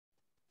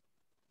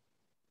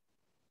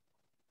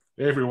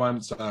Hey everyone,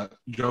 it's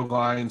Joe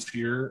Glynes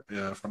here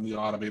from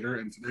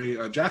the-automator, and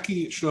today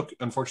Jackie Shook,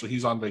 unfortunately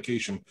he's on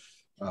vacation.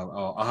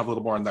 I'll have a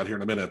little more on that here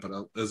in a minute, but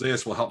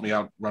Isaias will help me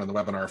out running the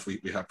webinar if we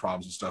have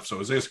problems and stuff.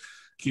 So Isaias,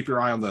 keep your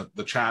eye on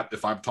the chat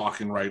if I'm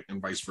talking right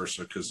and vice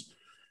versa, because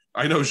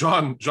I know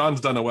John's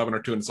done a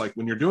webinar too, and it's like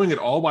when you're doing it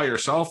all by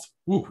yourself,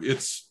 whew,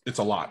 it's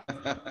a lot.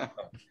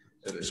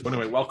 So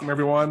anyway, welcome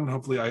everyone.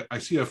 Hopefully I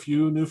see a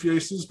few new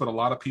faces, but a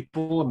lot of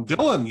people. And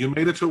Dylan, you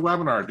made it to a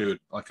webinar, dude.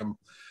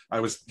 I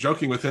was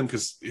joking with him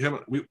because him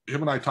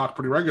and I talk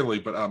pretty regularly,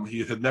 but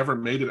he had never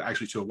made it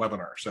actually to a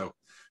webinar. So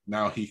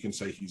now he can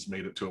say he's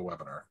made it to a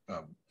webinar.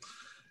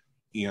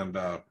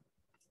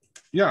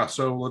 Yeah,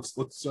 so let's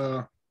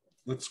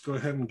go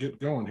ahead and get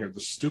going here. The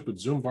stupid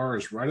Zoom bar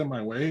is right in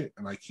my way,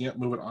 and I can't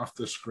move it off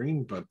this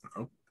screen. But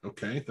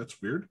okay,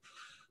 that's weird.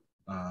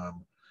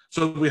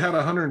 So we had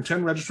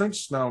 110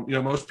 registrants. Now,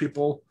 most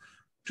people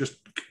just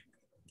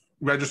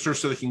register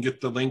so they can get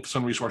the links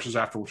and resources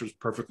after, which is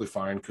perfectly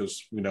fine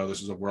because we know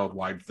this is a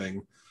worldwide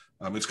thing.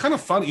 It's kind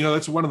of fun.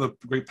 That's one of the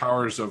great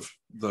powers of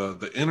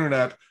the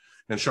internet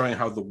and showing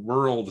how the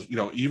world,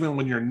 even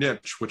when you're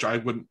niche, which I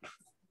wouldn't,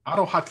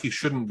 AutoHotkey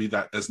shouldn't be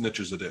that as niche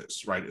as it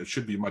is, right? It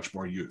should be much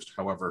more used.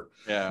 However,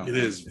 It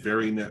is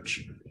very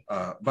niche.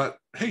 But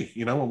hey,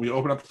 when we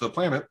open up to the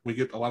planet, we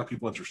get a lot of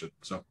people interested.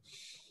 So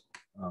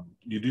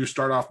you do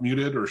start off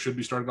muted, or should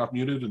be started off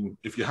muted. And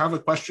if you have a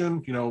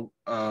question,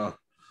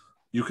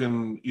 you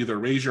can either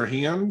raise your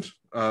hand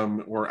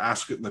or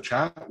ask it in the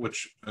chat,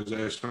 which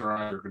Isaias and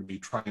I are going to be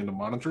trying to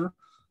monitor,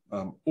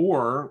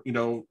 or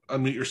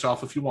unmute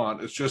yourself if you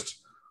want. It's just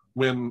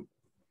when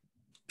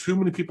too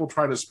many people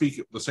try to speak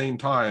at the same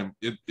time,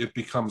 it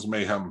becomes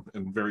mayhem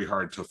and very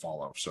hard to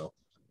follow. So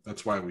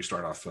that's why we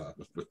start off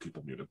with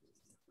people muted.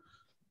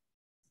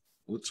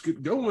 Let's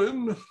get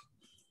going.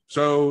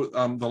 So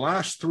the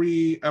last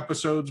 3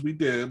 episodes we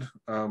did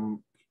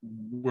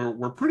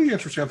were pretty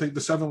interesting. I think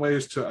the 7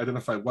 ways to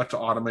identify what to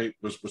automate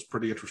was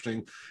pretty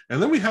interesting.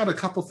 And then we had a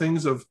couple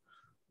things of,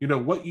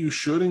 what you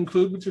should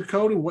include with your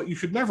code and what you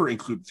should never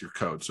include with your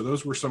code. So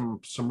those were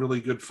some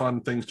really good fun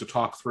things to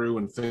talk through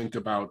and think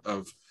about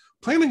of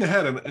planning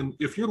ahead. And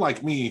if you're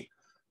like me,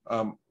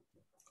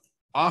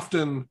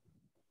 often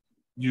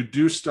you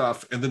do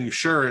stuff and then you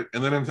share it,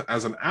 and then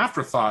as an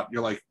afterthought,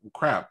 you're like, well,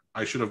 crap,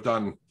 I should have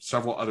done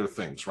several other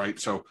things, right?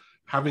 So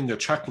having a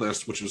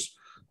checklist, which is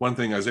one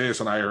thing Isaias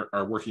and I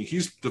are working,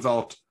 he's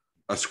developed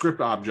a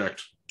script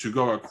object to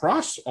go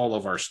across all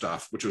of our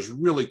stuff, which is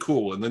really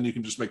cool. And then you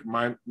can just make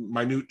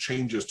minute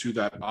changes to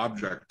that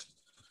object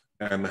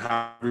and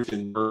have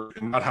everything work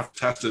and not have to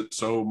test it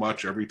so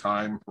much every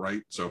time,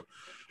 right? So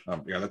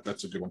yeah,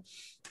 that's a good one.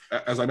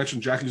 As I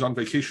mentioned, Jackie's on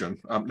vacation.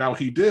 Now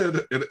he did,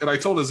 and I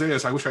told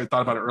Isaias, I wish I had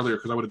thought about it earlier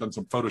because I would have done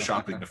some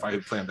photoshopping if I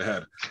had planned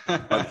ahead.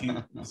 But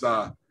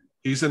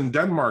he's in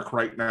Denmark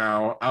right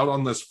now, out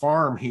on this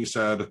farm, he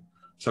said.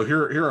 So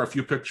here are a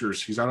few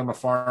pictures. He's out on the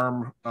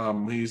farm.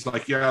 He's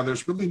like, yeah,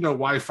 there's really no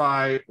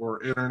Wi-Fi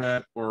or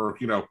internet or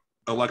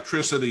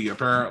electricity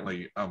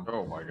apparently.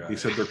 Oh my God. He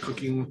said they're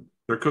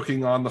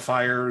cooking on the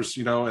fires,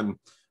 and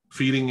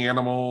feeding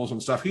animals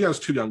and stuff. He has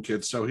 2 young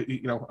kids, so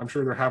I'm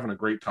sure they're having a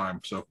great time.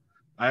 So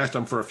I asked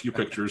him for a few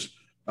pictures.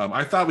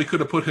 I thought we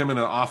could have put him in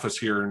an office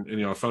here and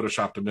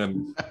photoshopped him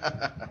in,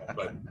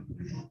 but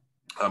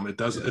it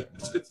does.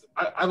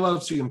 I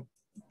love seeing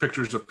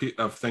pictures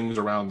of things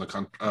around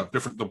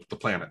the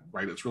planet,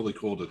 right? It's really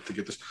cool to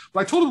get this.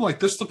 But I told him, like,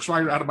 this looks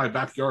right out of my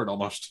backyard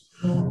almost,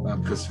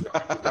 because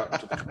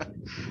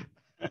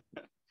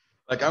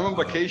like, I'm on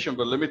vacation,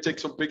 but let me take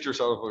some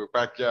pictures out of your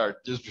backyard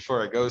just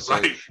before I go. So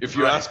if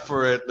you ask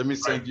for it, let me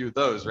send you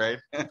those, right?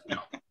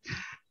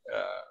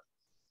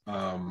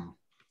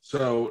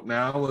 So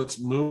now let's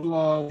move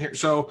along here.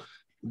 So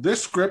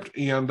this script,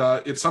 and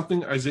it's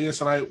something Isaias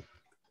and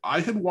I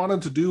had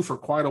wanted to do for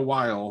quite a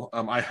while.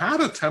 I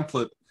had a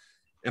template,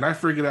 and I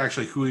forget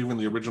actually who even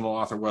the original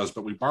author was,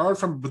 but we borrowed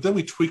from, but then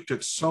we tweaked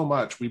it so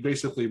much. We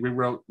basically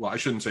rewrote, well, I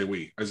shouldn't say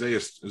we,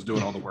 Isaias is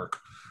doing all the work,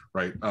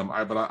 right?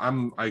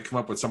 I come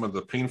up with some of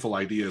the painful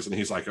ideas, and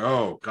he's like,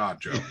 oh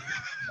God, Joe.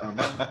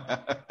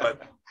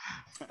 But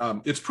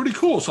it's pretty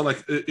cool. So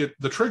like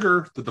the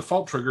trigger, the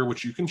default trigger,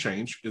 which you can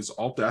change, is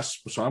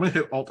Alt-S. So I'm gonna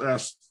hit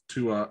Alt-S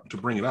to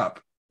bring it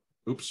up.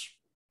 Oops.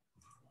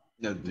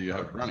 No, do you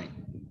have it running?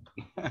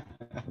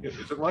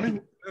 Is it running?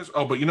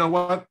 Oh, but you know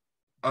what?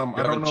 I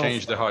haven't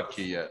changed the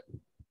hotkey yet.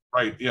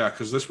 Right, yeah,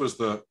 because this was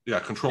the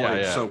control.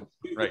 Yeah. So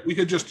we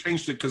could just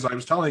change it, because I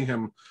was telling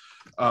him,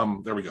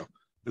 there we go.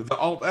 The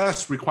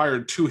Alt-S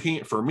required 2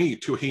 hands for me,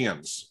 2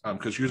 hands,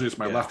 because usually it's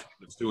my left hand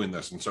that's doing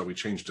this, and so we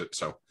changed it.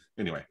 So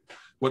anyway,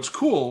 what's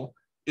cool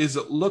is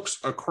it looks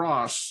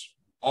across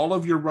all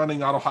of your running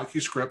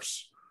AutoHotkey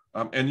scripts,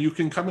 and you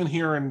can come in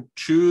here and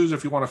choose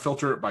if you want to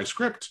filter it by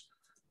script.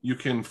 You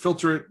can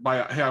filter it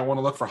by, hey, I want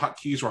to look for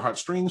hotkeys or hot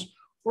strings,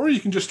 or you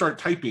can just start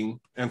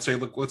typing and say,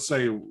 look, let's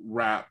say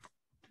wrap.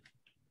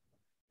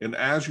 And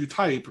as you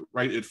type,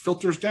 right, it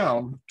filters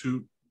down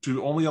to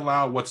only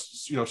allow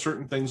what's,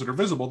 certain things that are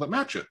visible that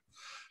match it.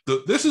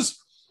 This is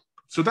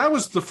so that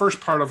was the first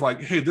part of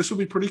like, hey, this would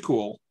be pretty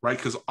cool, right?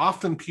 Because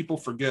often people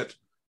forget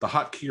the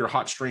hotkey or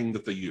hot string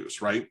that they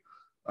use, right?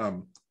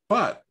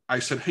 But I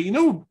said, hey,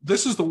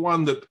 this is the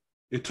one that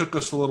it took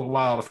us a little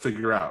while to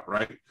figure out,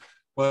 right?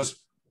 Was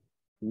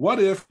what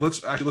if, let's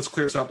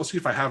clear this up. Let's see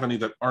if I have any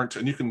that aren't,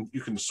 and you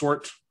can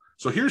sort.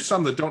 So here's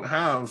some that don't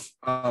have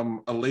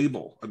a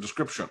label, a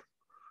description,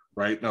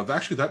 right? Now,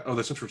 that's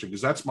interesting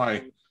because that's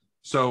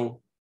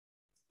so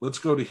let's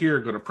go to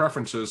here, go to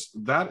preferences.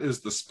 That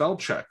is the spell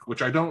check,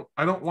 which I don't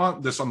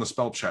want this on the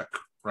spell check,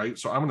 right?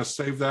 So I'm going to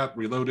save that,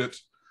 reload it,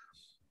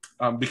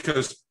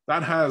 because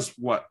that has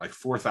like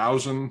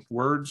 4,000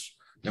 words,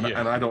 and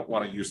I don't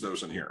want to use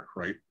those in here,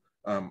 right?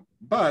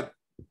 But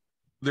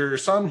there are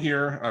some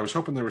here. I was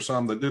hoping there were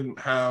some that didn't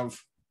have.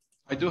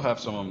 I do have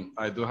some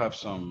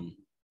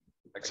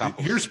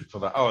examples for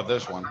that. Oh,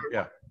 this one,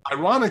 yeah.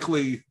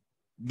 Ironically,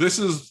 this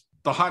is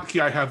the hotkey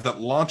I have that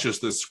launches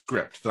this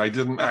script that I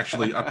didn't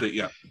actually update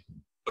yet.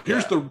 But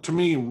here's to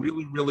me,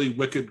 really, really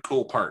wicked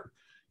cool part.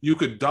 You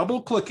could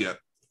double click it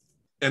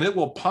and it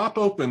will pop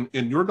open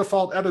in your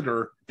default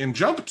editor and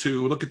jump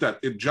to, look at that,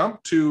 it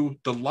jumped to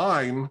the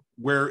line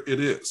where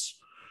it is.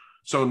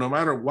 So no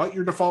matter what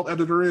your default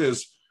editor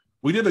is,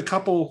 we did a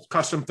couple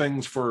custom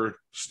things for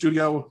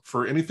Studio,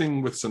 for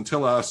anything with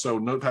Scintilla, so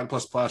Notepad++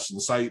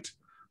 and Cite,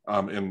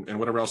 and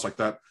whatever else like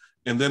that,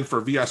 and then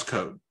for VS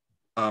Code.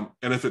 And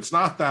if it's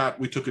not that,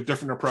 we took a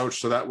different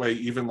approach, so that way,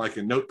 even like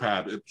in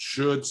Notepad, it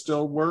should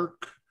still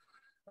work.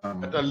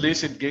 At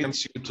least it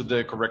gets you to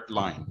the correct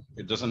line.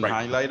 It doesn't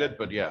highlight it,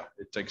 but yeah,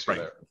 it takes you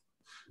there.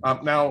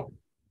 Now,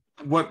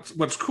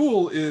 what's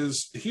cool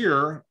is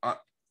here,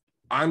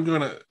 I'm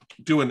going to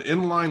do an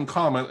inline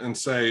comment and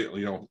say,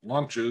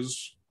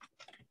 launches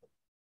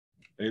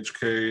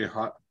HK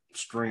hot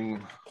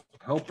string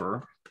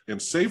helper,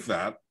 and save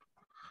that.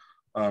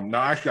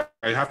 Now, actually,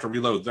 I have to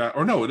reload that.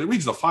 Or no, it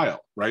reads the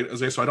file, right?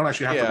 So I don't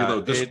actually have to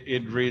reload this.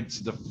 It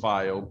reads the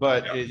file,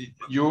 but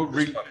you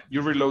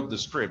reload the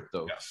script,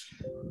 though. Yes.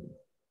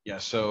 Yeah,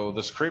 so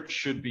the script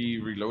should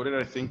be reloaded,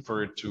 I think,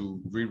 for it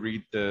to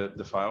reread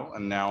the file.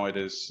 And now it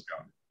is.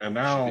 Yeah. And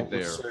now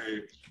let's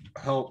say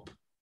help.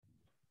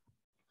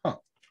 Huh.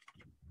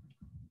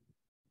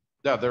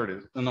 Yeah, there it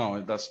is.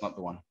 No, that's not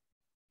the one.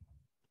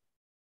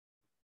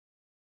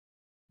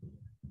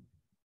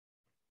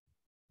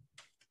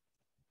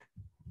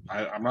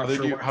 I'm not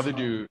sure. How did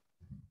you?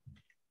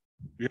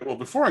 Yeah, well,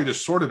 before I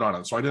just sorted on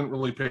it, so I didn't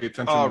really pay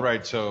attention. Oh,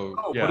 right. So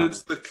yeah. But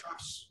it's the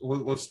caps.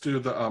 Let's do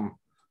the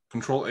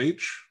Control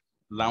H.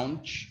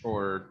 Launch,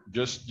 or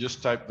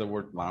just type the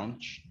word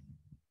launch.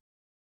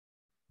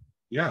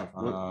 Yeah.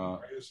 Why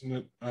isn't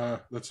it?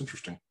 That's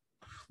interesting.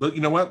 You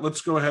know what?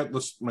 Let's go ahead.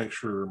 Let's make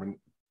sure. Let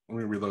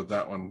me reload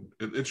that one.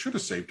 It should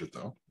have saved it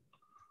though.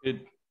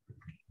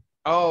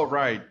 Oh,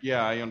 right.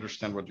 Yeah, I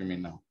understand what you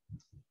mean now.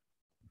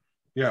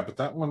 Yeah, but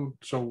that one,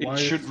 so why? It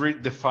should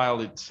read the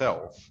file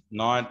itself,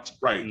 not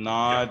right.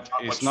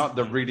 It's not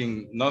the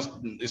reading,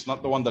 it's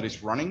not the one that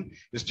is running.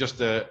 It's just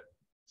the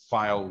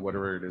file,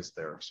 whatever it is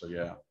there. So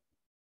yeah,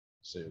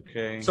 say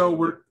okay. So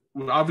we're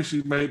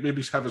obviously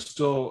maybe have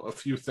still a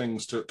few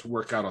things to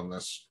work out on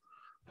this,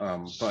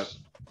 but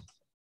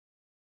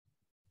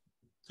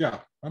yeah,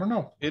 I don't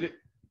know.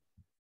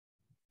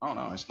 Oh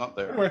no, it's not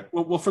there. Anyway,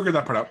 we'll figure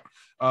that part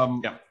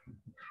out. Yeah.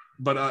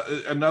 But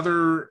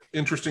another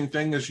interesting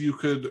thing is you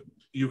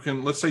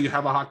can, let's say you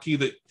have a hotkey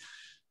that,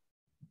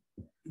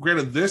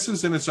 granted, this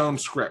is in its own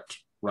script,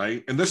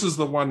 right? And this is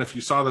the one, if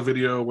you saw the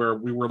video where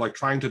we were like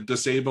trying to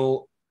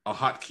disable a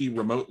hotkey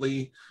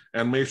remotely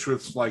and make sure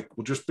it's like,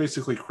 we'll just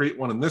basically create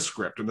one in this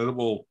script and then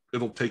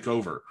it'll take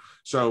over.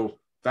 So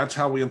that's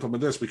how we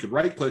implement this. We could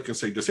right click and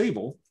say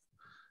disable.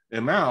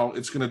 And now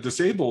it's going to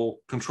disable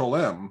Control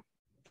M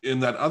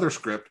in that other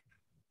script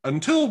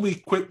until we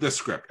quit this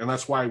script. And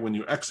that's why when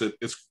you exit,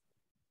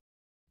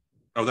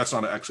 oh, that's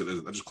not an exit, is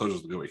it? That just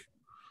closes the GUI.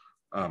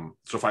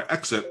 So if I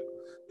exit,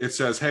 it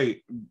says,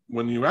 hey,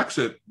 when you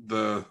exit,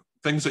 the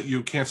things that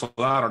you canceled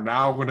out are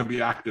now going to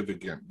be active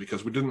again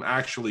because we didn't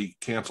actually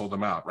cancel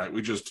them out, right?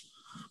 We just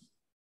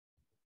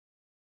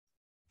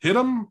hit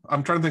them.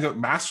 I'm trying to think of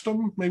masked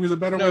them, maybe is a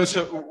better way.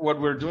 So what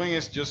we're doing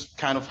is just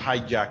kind of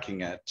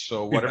hijacking it.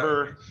 So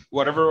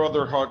whatever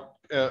other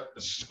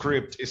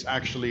script is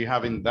actually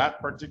having that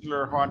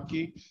particular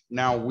hotkey,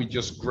 now we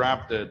just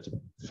grabbed it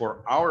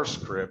for our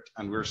script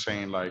and we're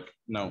saying like,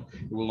 no,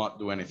 it will not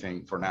do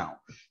anything for now.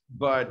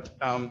 But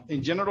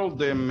in general,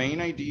 the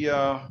main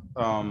idea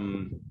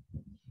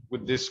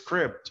with this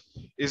script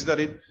is that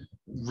it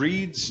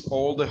reads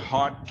all the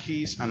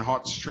hotkeys and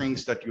hot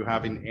strings that you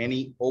have in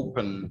any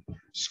open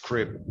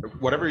script,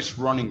 whatever is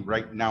running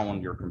right now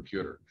on your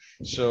computer.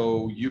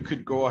 So you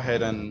could go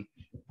ahead and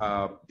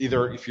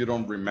either if you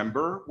don't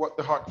remember what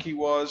the hotkey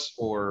was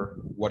or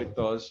what it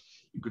does,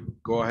 you could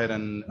go ahead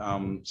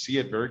and see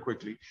it very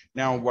quickly.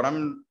 Now, what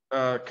I'm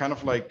kind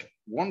of like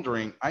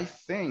wondering, I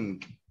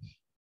think,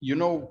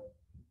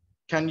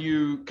 can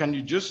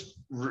you just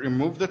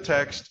remove the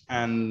text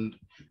and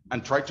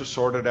try to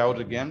sort it out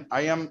again?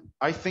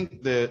 I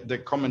think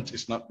the comment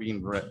is not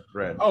being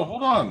read. Oh,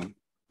 hold on.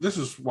 This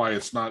is why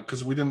it's not,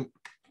 because we didn't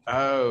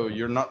Oh,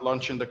 you're not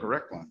launching the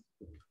correct one.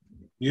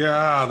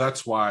 Yeah,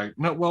 that's why.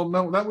 No, well,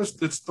 no,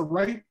 it's the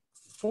right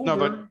folder. No,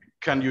 but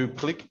can you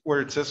click where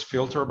it says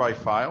filter by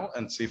file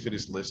and see if it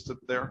is listed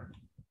there?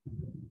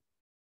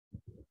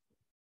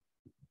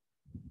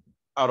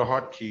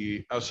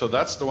 AutoHotkey. So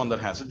that's the one that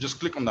has it. Just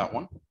click on that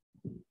one,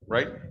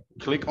 right?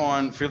 Click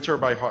on filter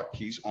by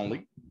hotkeys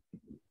only.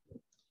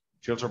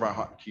 Filter by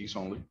hotkeys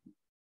only.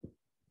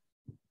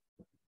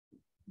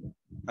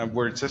 And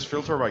where it says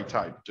filter by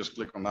type, just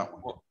click on that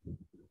one.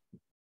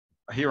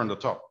 Here on the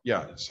top.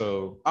 Yeah.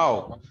 So,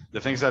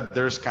 the thing is that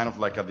there's kind of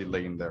like a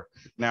delay in there.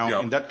 Now,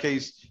 in that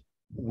case,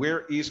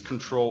 where is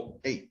Control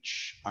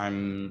H?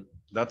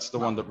 That's the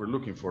one that we're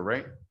looking for,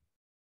 right?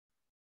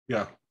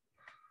 Yeah.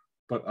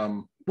 But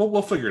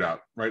we'll figure it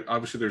out, right?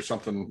 Obviously, there's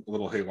something a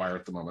little haywire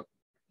at the moment.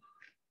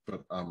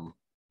 But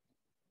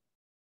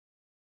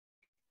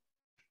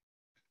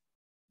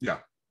yeah,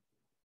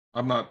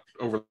 I'm not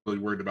overly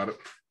worried about it.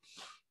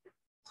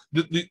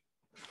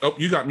 Oh,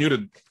 you got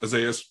muted,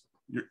 Isaias.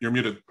 You're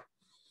muted.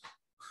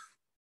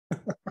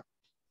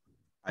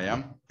 I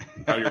am.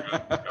 Oh, you're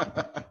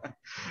good.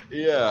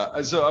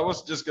 Yeah. So I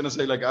was just gonna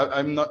say, like,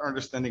 I'm not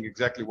understanding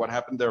exactly what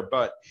happened there,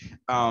 but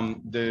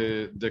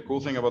the cool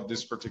thing about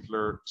this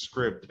particular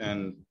script,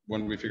 and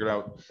when we figured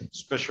out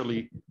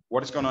especially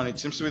what is going on, it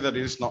seems to be that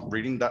it is not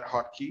reading that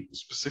hotkey,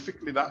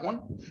 specifically that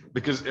one,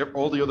 because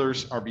all the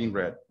others are being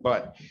read.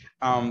 But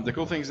the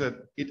cool thing is that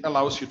it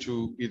allows you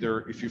to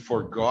either, if you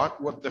forgot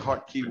what the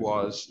hotkey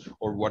was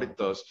or what it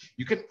does,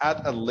 you can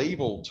add a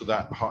label to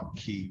that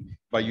hotkey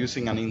by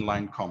using an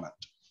inline comment.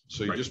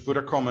 So you just put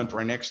a comment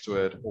right next to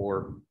it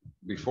or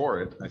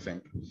before it, I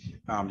think.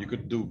 You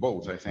could do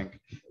both, I think.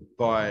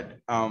 But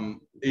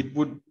it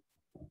would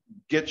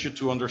get you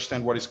to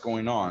understand what is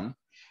going on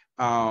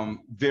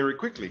very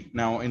quickly.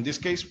 Now, in this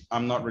case,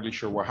 I'm not really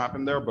sure what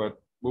happened there, but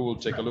we will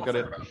take a look at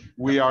it.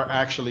 We are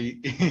actually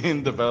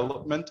in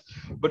development,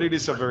 but it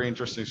is a very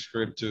interesting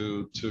script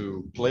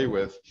to play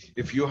with.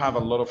 If you have a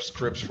lot of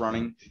scripts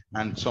running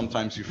and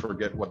sometimes you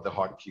forget what the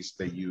hotkeys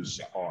they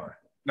use are.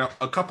 Now,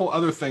 a couple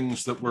other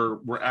things that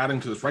we're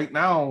adding to this right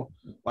now,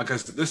 like I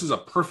said, this is a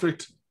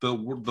perfect, the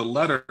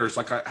letters,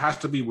 like it has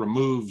to be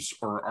removes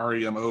or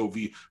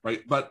REMOV,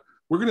 right? But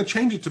we're going to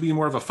change it to be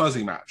more of a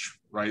fuzzy match,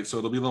 right? So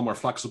it'll be a little more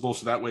flexible.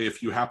 So that way,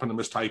 if you happen to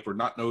mistype or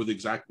not know the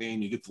exact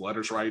name, you get the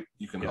letters right,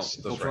 you can help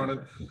filter on it.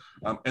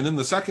 And then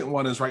the second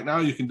one is right now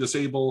you can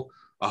disable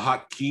a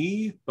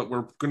hotkey, but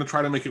we're going to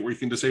try to make it where you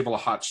can disable a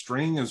hot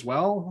string as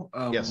well.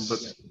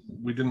 But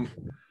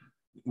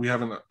we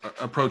haven't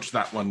approached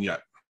that one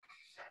yet.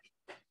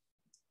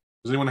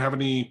 Does anyone have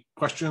any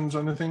questions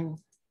on anything?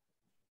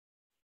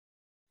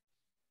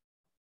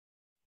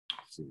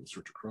 Let's see,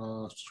 search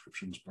across,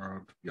 descriptions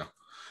borrowed. Yeah.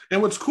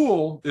 And what's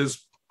cool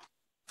is,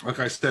 like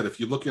I said, if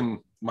you look in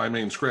my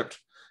main script,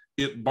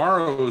 it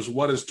borrows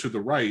what is to the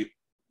right.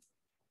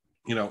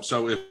 You know,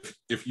 so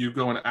if you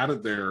go and add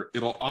it there,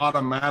 it'll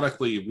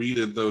automatically read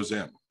those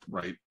in,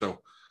 right?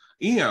 So,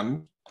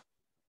 and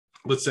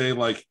let's say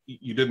like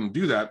you didn't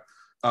do that,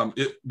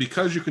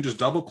 because you can just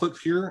double click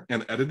here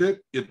and edit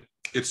it,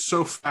 it's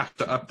so fast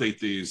to update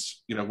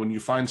these. You know, when you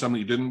find something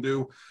you didn't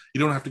do,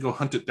 you don't have to go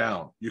hunt it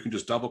down. You can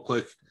just double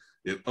click,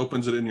 it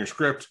opens it in your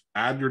script,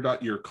 add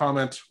your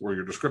comment or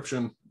your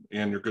description,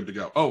 and you're good to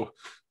go. Oh,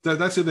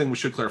 that's the thing we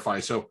should clarify.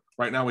 So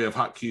right now we have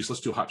hotkeys.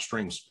 Let's do hot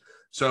strings.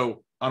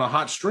 So on a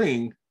hot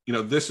string, you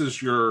know, this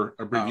is your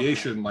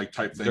abbreviation like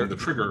type thing, the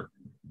trigger.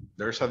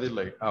 There's a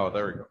delay. Oh,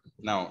 there we go.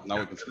 Now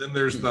we can see. Then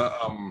there's the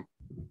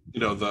you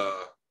know, the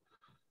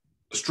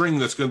string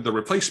that's going to, the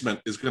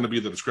replacement is going to be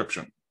the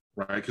description.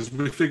 Right, because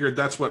we figured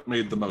that's what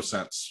made the most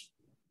sense.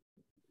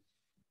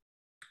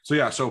 So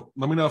yeah, so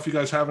let me know if you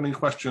guys have any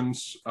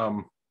questions.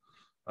 I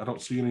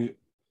don't see any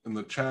in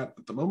the chat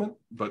at the moment,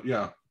 but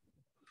yeah.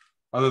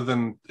 Other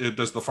than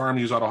does the farm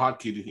use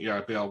AutoHotkey?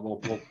 Yeah, we'll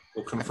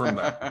confirm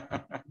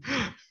that.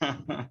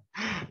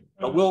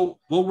 But we'll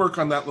work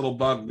on that little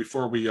bug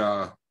before we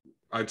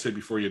I'd say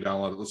before you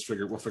download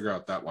it. We'll figure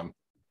out that one.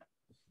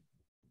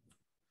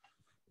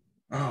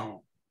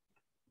 Oh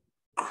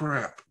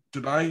crap!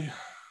 Did I?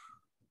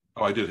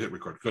 Oh, I did hit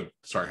record. Good.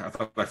 Sorry, I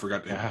thought I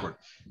forgot to hit record.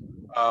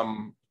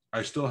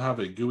 I still have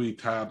a GUI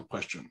tab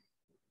question.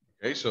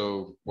 Okay,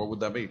 so what would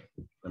that be?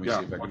 Let me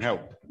see if I can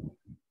help.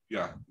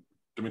 Yeah,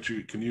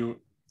 Dimitri, can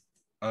you?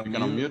 You can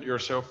unmute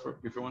yourself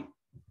if you want.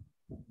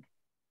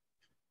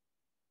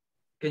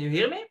 Can you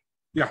hear me?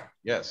 Yeah.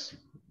 Yes.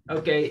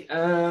 Okay.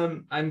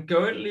 I'm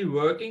currently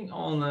working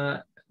on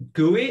a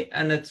GUI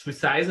and it's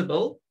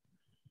resizable,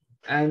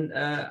 and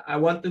I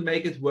want to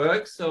make it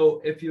work.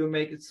 So if you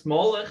make it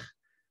smaller,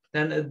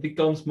 then it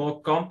becomes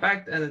more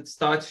compact and it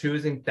starts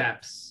using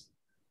tabs.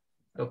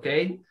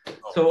 Okay,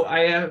 so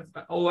I have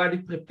already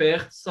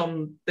prepared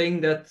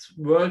something that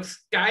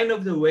works kind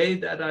of the way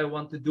that I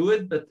want to do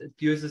it, but it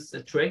uses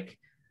a trick.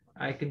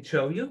 I can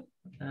show you.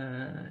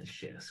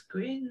 Share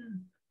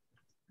screen.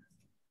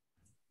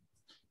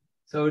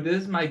 So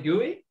this is my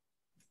GUI.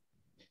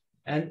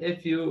 And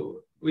if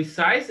you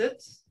resize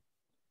it,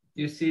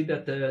 you see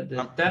that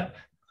the tab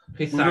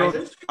resize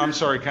it? I'm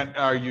sorry,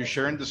 are you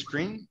sharing the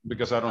screen?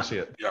 Because I don't see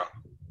it. Yeah.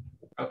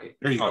 Okay.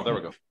 There you go. There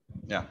we go.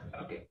 Yeah.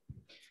 Okay.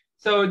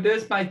 So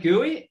this is my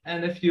GUI,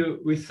 and if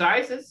you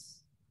resize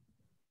this,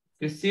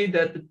 you see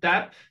that the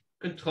tab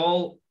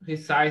control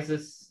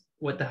resizes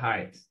with the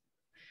height.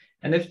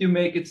 And if you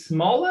make it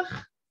smaller,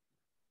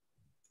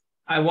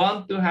 I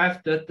want to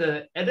have that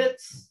the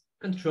edits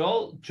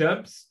control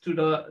jumps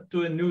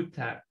to a new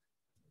tab.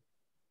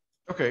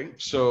 Okay,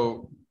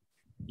 so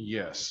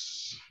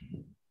yes.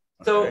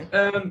 So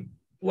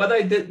what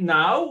I did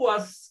now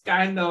was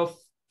kind of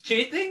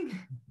cheating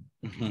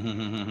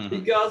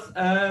because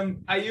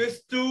I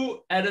used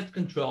two edit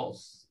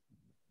controls.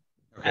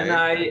 Okay. And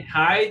I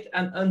hide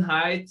and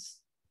unhide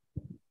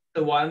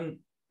the one.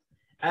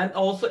 And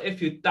also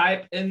if you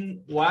type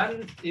in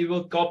one, it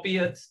will copy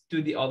it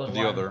to the other one.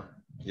 The other,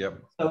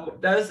 yep. So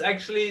that is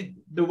actually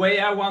the way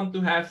I want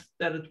to have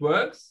that it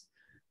works.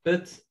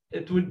 But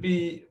it would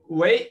be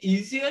way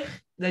easier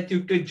that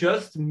you could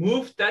just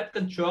move that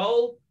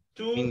control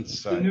to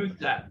the new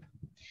tab.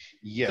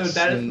 Yes. So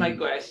that is my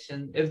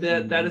question, if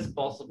that is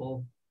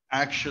possible.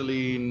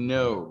 Actually,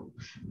 no.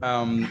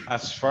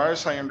 As far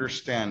as I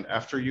understand,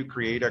 after you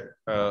create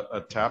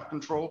a tab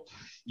control,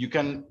 you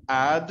can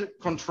add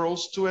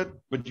controls to it,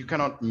 but you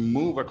cannot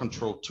move a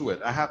control to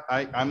it.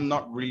 I'm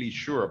not really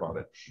sure about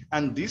it.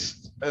 And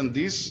this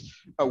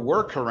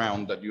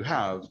workaround that you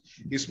have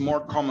is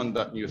more common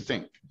than you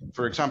think.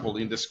 For example,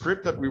 in the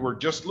script that we were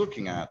just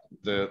looking at,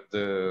 the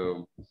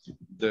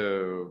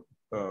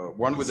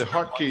one with the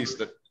hotkeys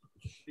that,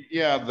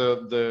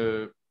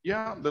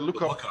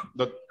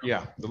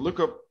 the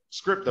lookup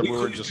script that we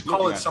were just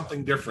call it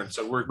something different,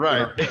 so we're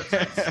right.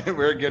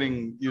 We're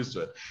getting used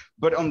to it.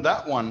 But on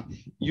that one,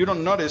 you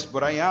don't notice,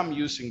 but I am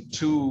using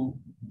two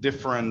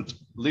different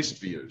list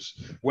views.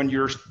 When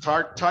you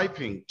start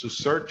typing to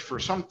search for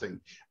something,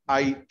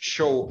 I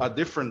show a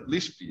different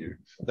list view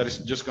that is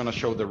just going to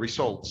show the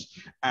results.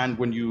 And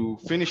when you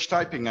finish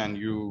typing and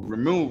you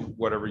remove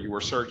whatever you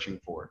were searching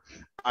for,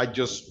 I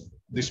just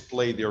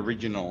display the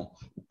original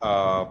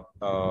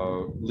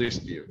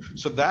list view.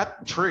 So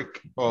that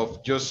trick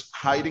of just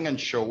hiding and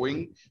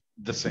showing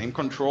the same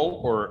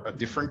control or a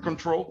different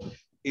control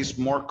is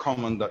more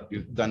common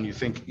than you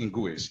think in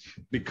GUIs,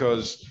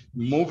 because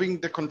moving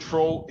the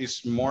control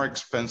is more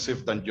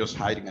expensive than just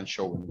hiding and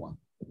showing one.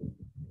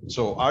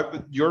 So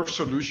your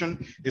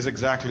solution is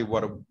exactly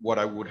what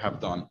I would have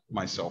done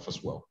myself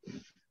as well.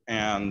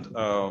 And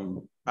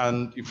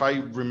if I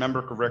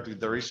remember correctly,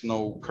 there is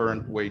no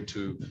current way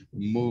to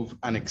move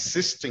an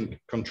existing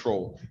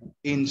control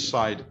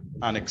inside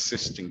an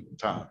existing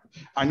tab.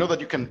 I know that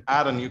you can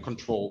add a new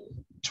control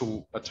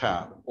to a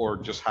tab or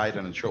just hide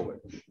it and show it,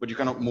 but you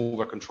cannot move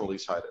a control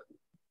inside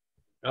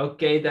it.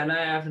 Okay, then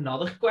I have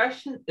another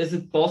question. Is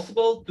it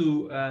possible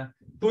to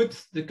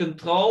put the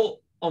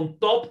control on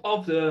top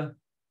of the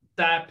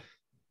tab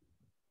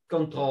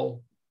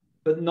control,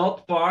 but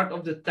not part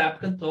of the tab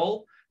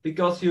control?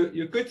 Because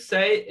you could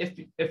say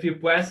if you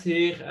press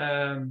here,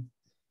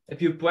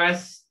 if you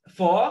press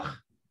 4,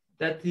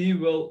 that he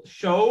will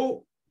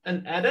show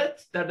an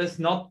edit that is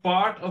not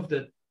part of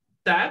the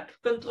tab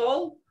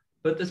control,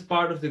 but is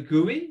part of the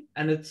GUI,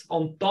 and it's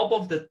on top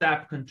of the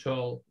tab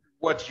control.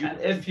 What you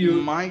if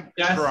you might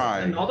press try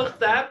another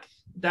tab,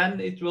 then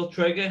it will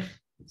trigger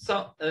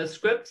some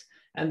script,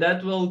 and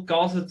that will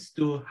cause it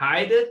to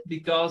hide it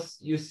because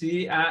you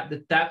see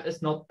the tab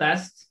is not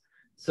test,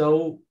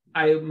 so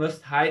I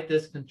must hide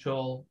this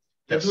control.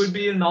 Yes. That would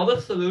be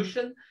another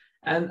solution,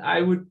 and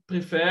I would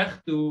prefer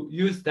to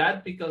use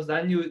that because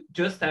then you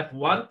just have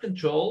one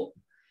control.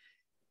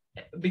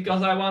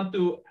 Because I want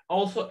to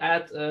also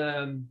add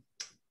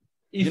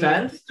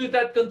events to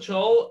that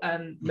control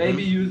and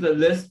maybe use a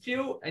list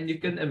view, and you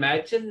can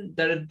imagine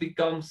that it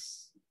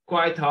becomes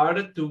quite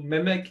harder to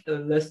mimic a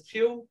list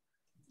view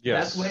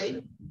that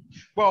way.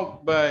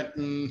 Well, but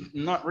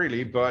not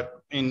really.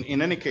 But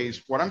in any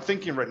case, what I'm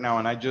thinking right now,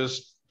 and I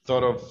just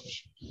thought of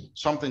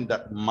something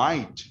that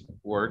might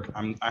work.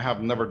 I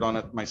have never done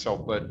it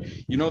myself, but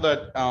you know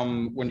that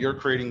when you're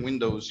creating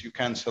windows, you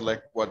can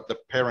select what the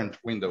parent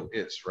window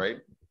is, right?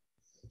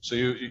 So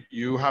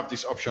you have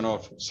this option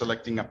of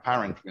selecting a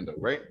parent window,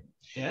 right?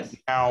 Yes.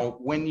 Now,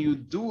 when you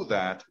do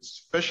that,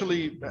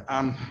 especially,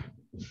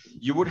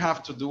 you would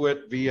have to do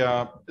it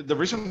via, the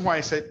reason why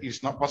I said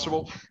it's not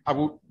possible,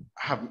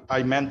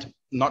 I meant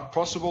not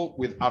possible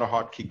with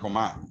AutoHotkey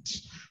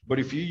commands. But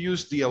if you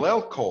use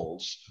DLL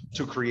calls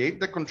to create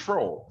the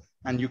control,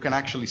 and you can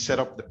actually set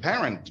up the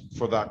parent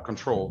for that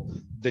control,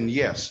 then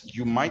yes,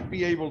 you might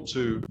be able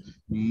to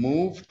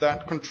move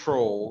that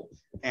control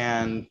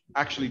and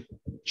actually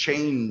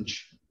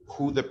change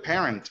who the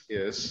parent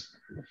is.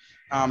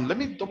 Let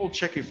me double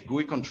check if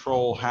GUI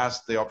control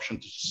has the option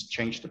to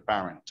change the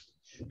parent.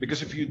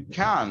 Because if you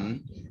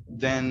can,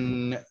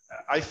 then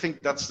I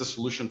think that's the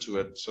solution to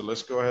it. So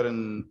let's go ahead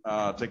and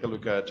take a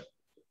look at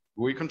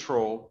GUI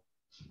control.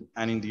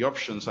 And in the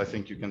options, I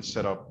think you can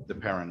set up the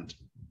parent.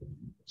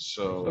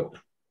 So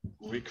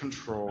GUI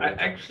control.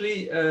 I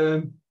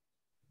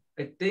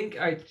think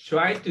I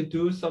tried to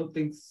do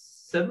something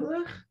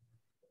similar.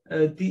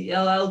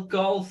 DLL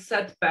call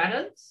set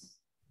parents,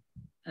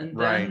 and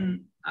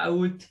then I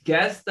would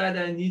guess that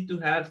I need to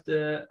have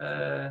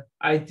the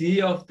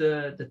ID of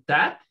the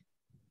tab.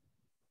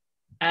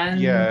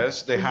 And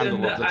yes, the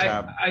handle of the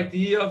tab.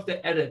 ID of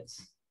the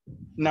edits.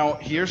 Now,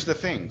 here's the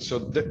thing. So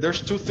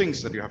there's two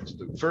things that you have to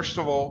do. First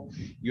of all,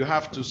 you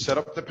have to set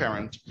up the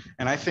parent.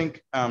 And I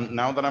think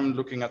now that I'm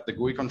looking at the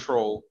GUI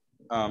control,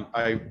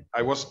 I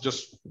was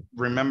just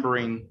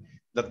remembering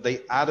that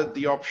they added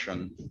the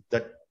option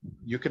that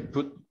you could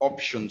put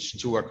options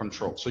to a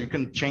control. So you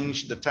can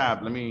change the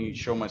tab. Let me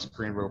show my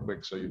screen real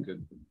quick so you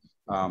could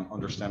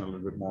understand a little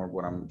bit more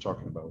what I'm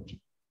talking about.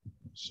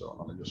 So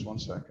only just 1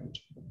 second.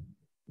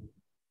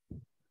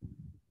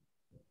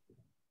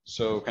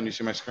 So can you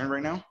see my screen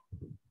right now?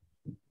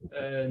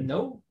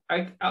 No,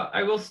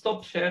 I will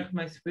stop sharing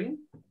my screen.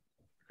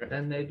 Okay.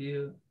 Then maybe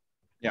you.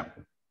 Yeah.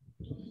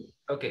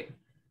 Okay.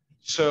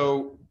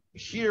 So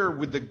here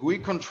with the GUI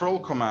control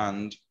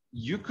command,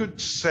 you could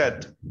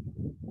set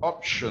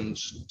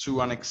options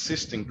to an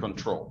existing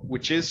control,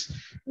 which is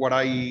what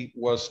I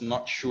was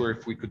not sure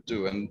if we could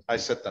do. And I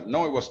said that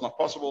no, it was not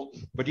possible,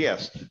 but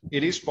yes,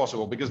 it is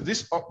possible because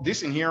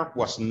this in here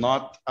was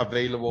not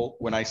available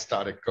when I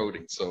started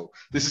coding. So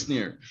this is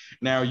new.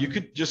 Now you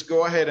could just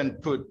go ahead and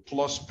put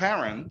plus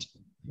parent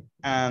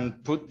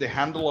and put the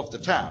handle of the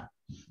tab.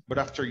 But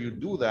after you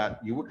do that,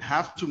 you would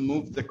have to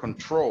move the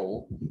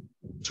control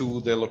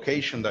to the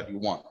location that you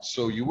want.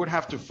 So you would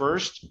have to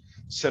first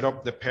set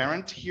up the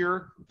parent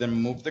here, then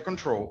move the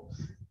control.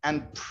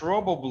 And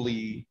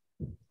probably,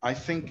 I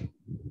think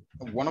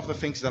one of the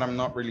things that I'm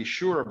not really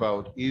sure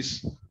about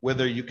is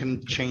whether you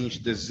can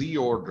change the Z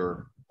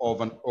order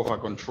of a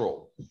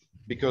control,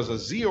 because a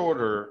Z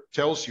order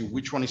tells you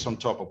which one is on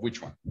top of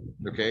which one,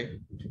 okay?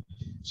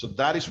 So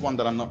that is one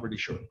that I'm not really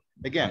sure.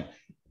 Again,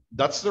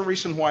 that's the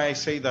reason why I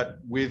say that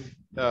with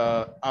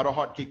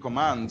AutoHotkey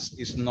commands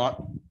is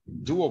not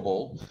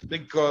doable,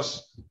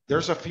 because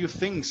there's a few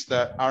things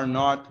that are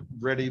not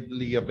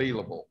readily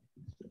available.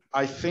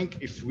 I think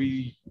if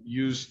we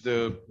use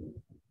the,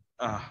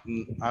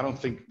 I don't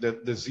think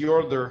that the Z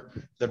order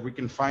that we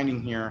can find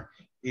in here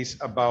is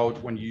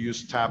about when you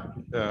use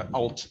tab,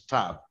 Alt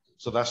tab.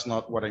 So that's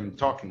not what I'm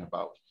talking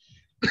about.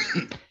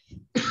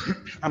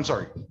 I'm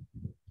sorry.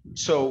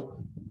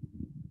 So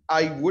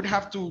I would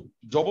have to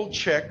double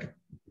check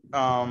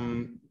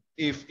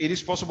if it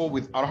is possible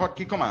with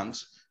AutoHotkey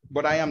commands,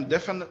 but I am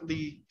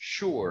definitely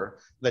sure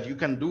that you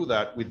can do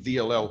that with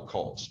DLL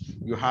calls.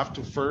 You have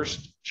to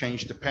first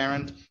change the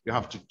parent, you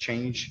have to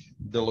change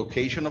the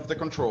location of the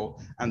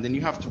control, and then you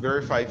have to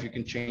verify if you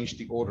can change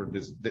the order,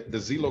 the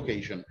Z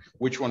location,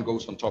 which one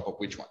goes on top of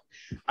which one.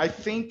 I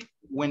think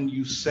when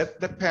you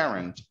set the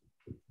parent,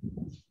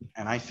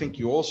 and I think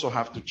you also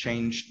have to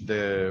change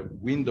the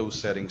window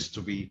settings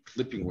to be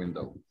clipping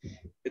window.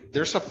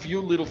 There's a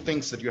few little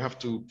things that you have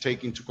to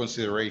take into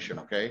consideration,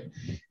 okay?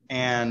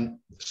 And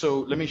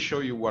so let me show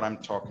you what I'm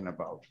talking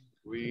about.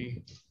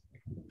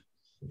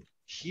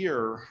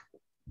 Here,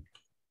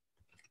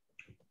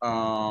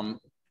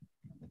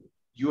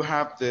 you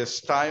have the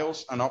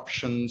styles and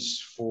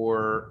options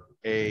for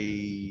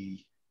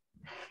a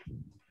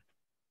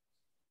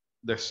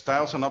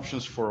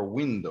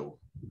window.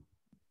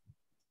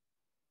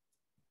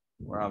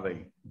 Where are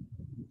they?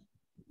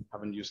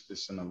 Haven't used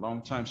this in a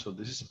long time. So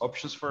this is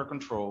options for a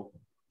control,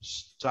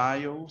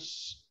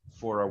 styles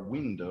for a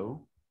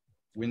window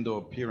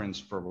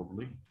appearance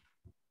probably.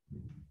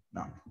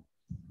 No.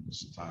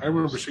 Styles. I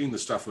remember seeing the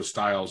stuff with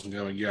styles and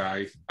going,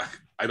 yeah,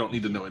 I don't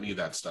need to know any of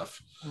that stuff.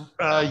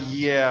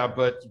 Yeah,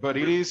 but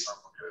it is,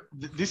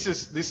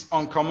 this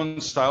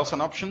uncommon styles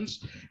and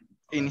options.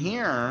 In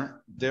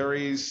here, there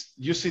is,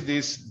 you see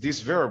these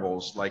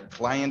variables like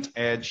client,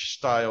 edge,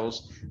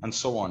 styles, and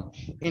so on.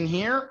 In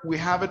here, we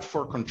have it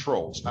for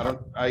controls.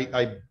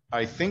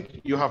 I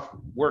think you have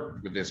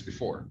worked with this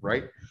before,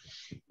 right?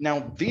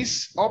 Now,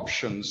 these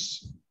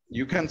options,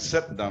 you can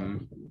set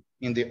them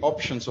in the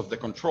options of the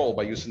control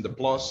by using the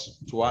plus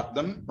to add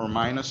them or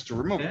minus to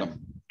remove them.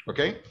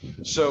 Okay,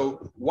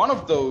 so one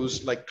of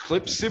those like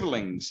clip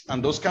siblings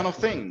and those kind of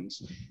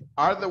things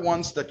are the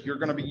ones that you're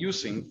going to be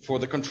using for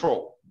the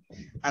control.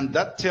 And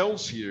that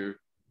tells you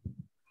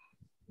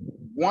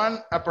when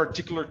a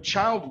particular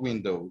child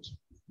window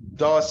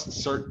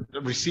does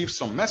receive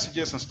some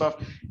messages and stuff,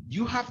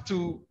 you have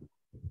to,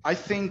 I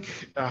think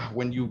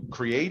when you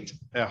create,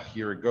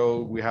 here we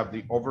go, we have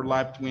the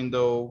overlapped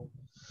window.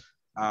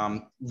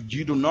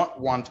 You do not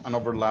want an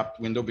overlapped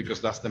window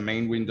because that's the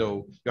main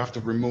window. You have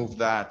to remove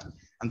that.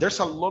 And there's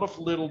a lot of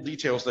little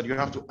details that you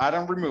have to add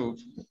and remove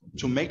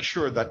to make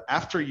sure that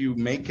after you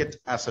make it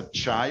as a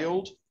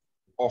child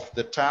of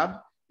the tab,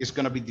 it's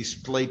going to be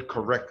displayed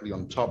correctly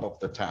on top of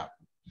the tab.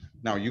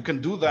 Now you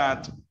can do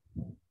that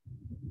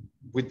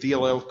with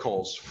DLL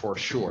calls for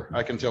sure.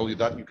 I can tell you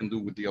that you can do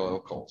with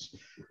DLL calls.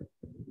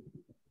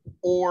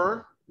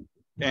 Or,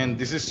 and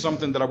this is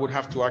something that I would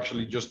have to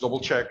actually just double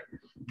check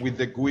with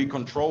the GUI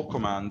control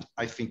command,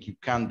 I think you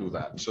can do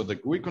that. So the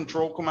GUI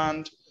control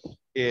command,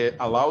 it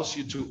allows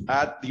you to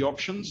add the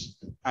options,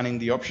 and in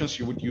the options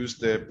you would use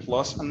the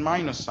plus and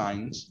minus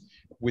signs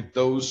with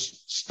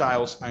those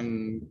styles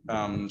and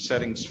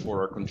settings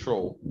for a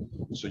control.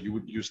 So you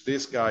would use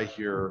this guy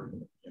here,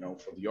 you know,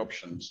 for the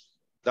options.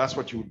 That's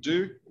what you would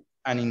do.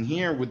 And in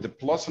here with the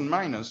plus and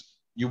minus,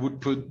 you would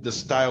put the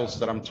styles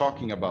that I'm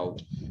talking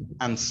about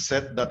and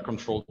set that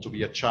control to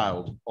be a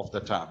child of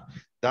the tab.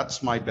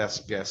 That's my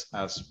best guess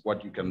as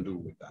what you can do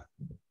with that.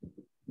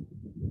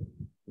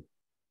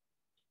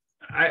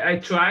 I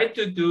tried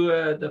to do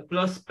the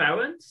plus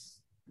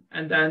parents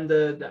and then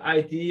the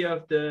ID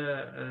of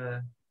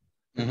the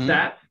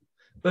tab.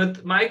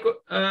 But Michael,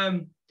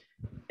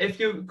 if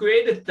you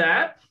create a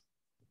tab,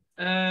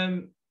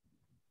 how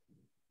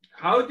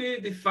do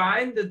you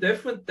define the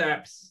different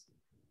tabs?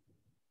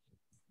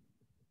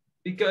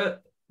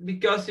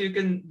 Because you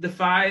can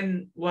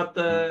define what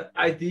the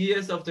ID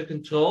is of the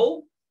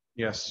control.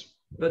 Yes.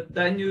 But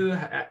then you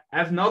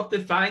have not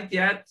defined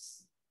yet.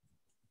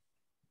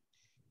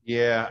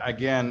 Yeah,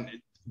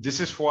 again, this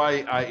is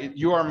why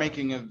you are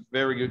making a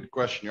very good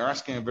question. You're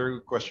asking a very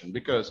good question,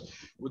 because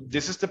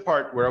this is the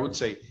part where I would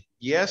say,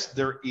 yes,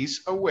 there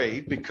is a way,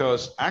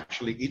 because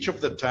actually each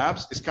of the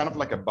tabs is kind of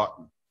like a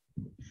button,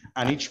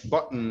 and each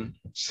button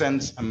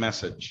sends a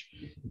message.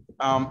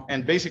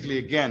 And basically,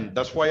 again,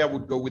 that's why I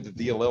would go with the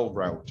DLL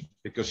route,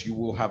 because you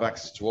will have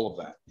access to all of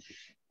that.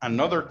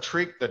 Another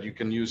trick that you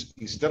can use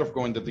instead of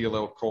going the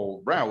DLL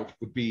call route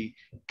would be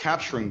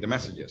capturing the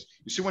messages.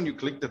 You see, when you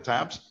click the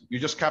tabs, you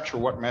just capture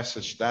what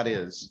message that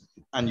is,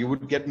 and you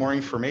would get more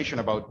information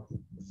about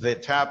the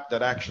tab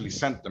that actually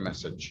sent the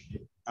message.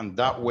 And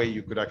that way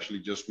you could actually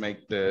just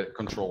make the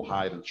control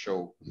hide and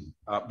show.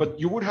 But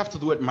you would have to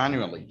do it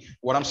manually.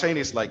 What I'm saying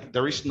is, like,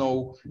 there is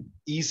no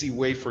easy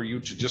way for you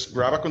to just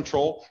grab a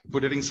control,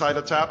 put it inside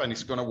a tab, and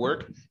it's going to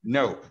work.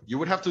 No, you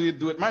would have to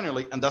do it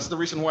manually. And that's the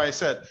reason why I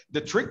said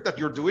the trick that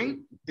you're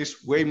doing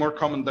is way more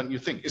common than you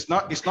think. It's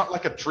not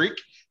like a trick.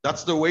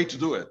 That's the way to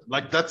do it.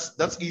 Like,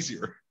 that's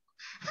easier.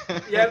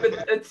 Yeah,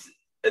 but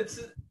it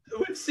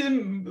would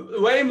seem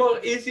way more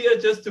easier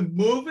just to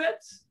move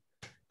it.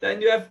 Then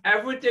you have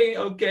everything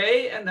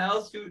okay, and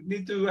else you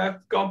need to have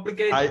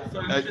complicated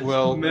functions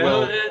to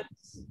mirror it.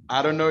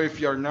 I don't know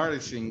if you're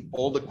noticing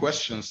all the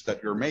questions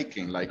that you're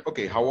making. Like,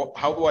 okay,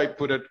 how do I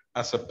put it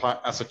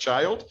as a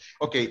child?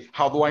 Okay,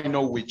 how do I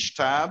know which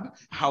tab?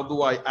 How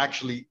do I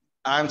actually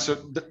answer?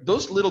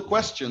 Those little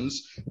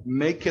questions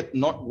make it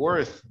not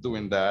worth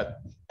doing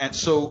that. And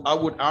so I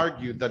would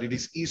argue that it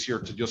is easier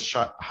to just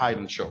hide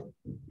and show.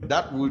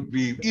 That would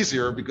be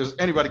easier because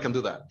anybody can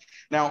do that.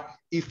 Now,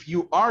 if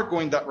you are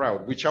going that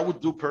route, which I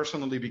would do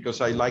personally because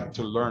I like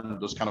to learn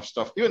those kind of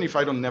stuff, even if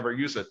I don't never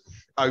use it,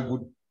 I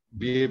would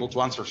be able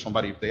to answer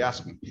somebody if they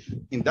ask me.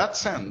 In that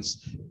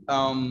sense,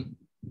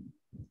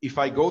 if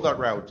I go that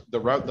route, the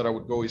route that I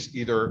would go is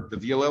either the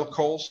DLL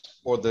calls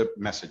or the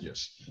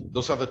messages.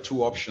 Those are the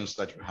two options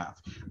that you have.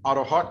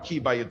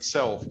 AutoHotkey by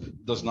itself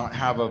does not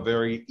have a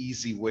very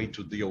easy way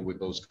to deal with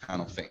those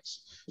kind of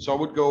things. So I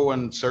would go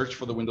and search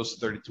for the Windows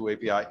 32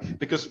 API,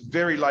 because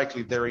very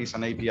likely there is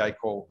an API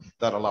call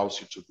that allows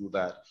you to do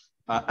that.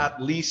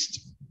 At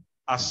least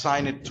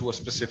assign it to a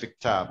specific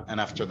tab,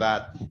 and after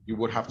that, you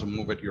would have to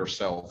move it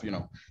yourself. You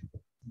know,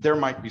 there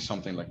might be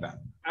something like that.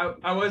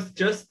 I was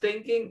just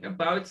thinking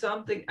about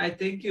something. I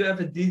think you have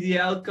a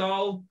DDL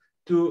call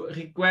to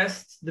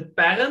request the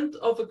parent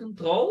of a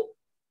control.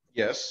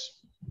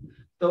 Yes.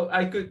 So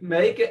I could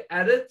make an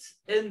edit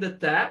in the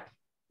tab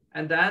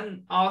and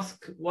then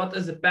ask what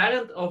is the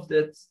parent of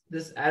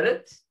this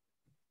edit,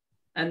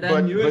 and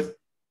then use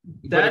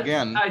that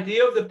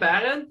ID of the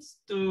parent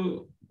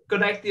to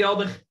connect the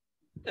other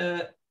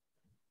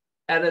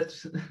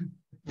edits.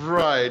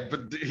 Right,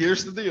 but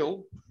here's the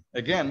deal.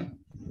 Again,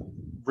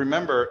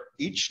 remember,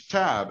 each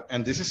tab,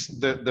 and this is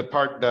the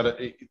part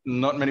that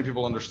not many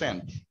people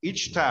understand,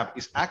 each tab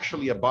is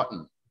actually a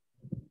button.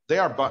 They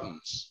are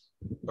buttons.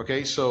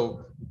 Okay,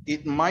 so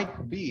it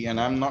might be, and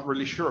I'm not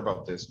really sure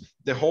about this,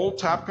 the whole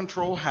tab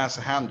control has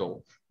a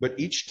handle, but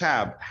each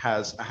tab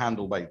has a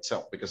handle by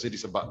itself because it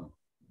is a button.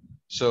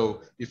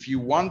 So if you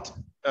want,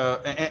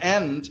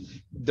 and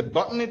the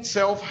button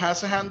itself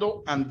has a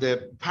handle, and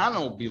the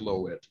panel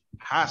below it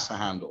has a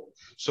handle.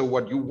 So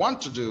what you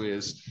want to do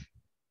is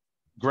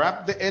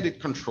grab the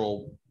edit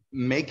control,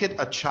 make it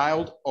a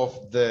child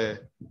of the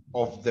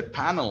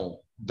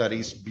panel that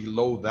is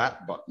below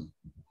that button.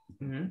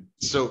 Mm-hmm.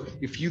 So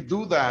if you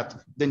do that,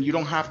 then you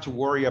don't have to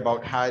worry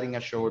about hiding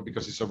a show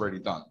because it's already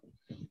done.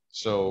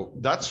 So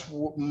that's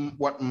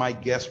what my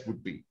guess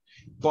would be.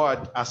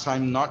 But as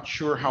I'm not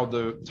sure how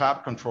the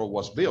tab control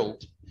was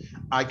built,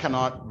 I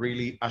cannot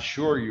really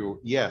assure you,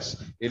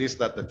 yes, it is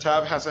that the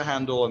tab has a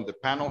handle and the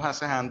panel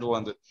has a handle,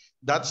 and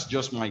that's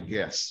just my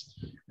guess.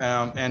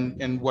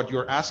 And what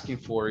you're asking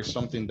for is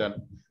something that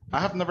I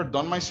have never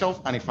done myself.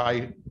 And if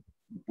I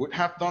would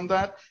have done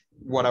that,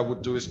 what I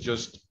would do is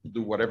just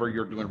do whatever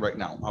you're doing right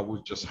now. I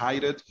would just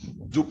hide it,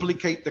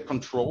 duplicate the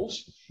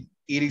controls.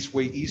 It is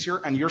way easier.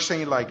 And you're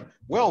saying like,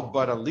 well,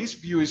 but a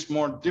list view is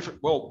more different.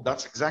 Well,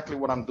 that's exactly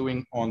what I'm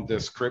doing on the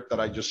script that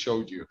I just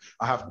showed you.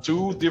 I have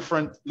two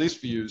different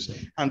list views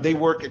and they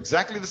work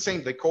exactly the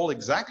same. They call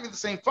exactly the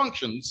same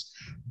functions,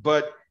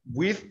 but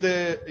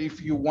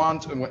if you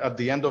want, at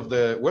the end of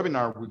the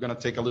webinar, we're going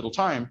to take a little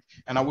time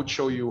and I would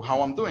show you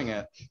how I'm doing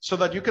it so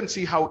that you can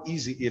see how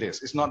easy it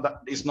is. It's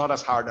not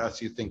as hard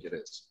as you think it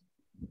is.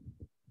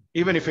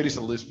 Even if it is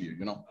a list view,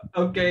 you know.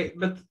 Okay,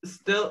 but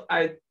still,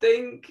 I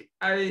think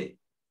I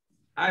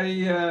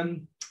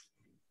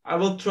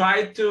will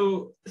try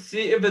to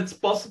see if it's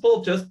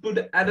possible. Just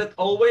put edit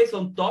always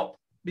on top,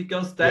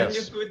 because then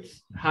you could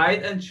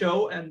hide and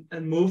show and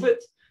move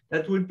it.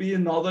 That would be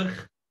another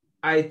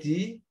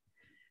idea.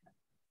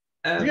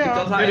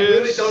 Because I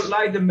really don't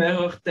like the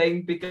mirror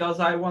thing, because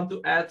I want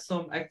to add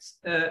some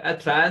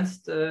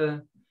advanced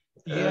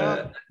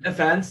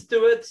events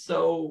to it.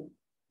 So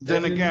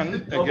then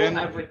again,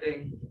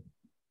 everything.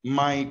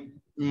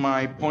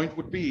 My point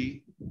would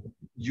be,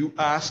 you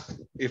asked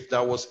if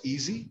that was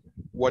easy.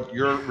 What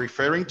you're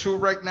referring to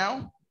right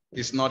now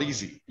is not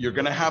easy. You're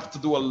going to have to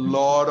do a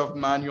lot of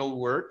manual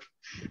work,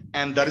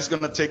 and that is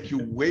going to take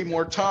you way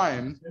more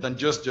time than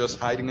just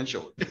hiding and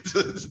showing. That's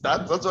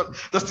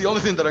the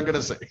only thing that I'm going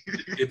to say.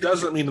 It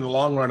doesn't mean in the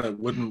long run it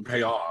wouldn't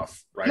pay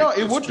off, right? No,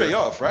 it would pay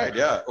off, right?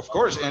 Yeah, of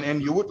course.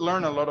 And you would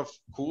learn a lot of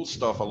cool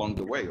stuff along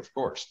the way, of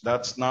course.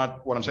 That's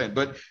not what I'm saying.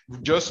 But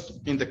just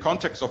in the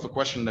context of the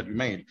question that you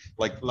made,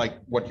 like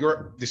what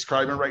you're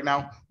describing right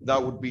now,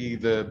 that would be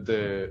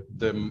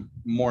the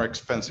more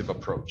expensive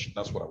approach.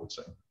 That's what I would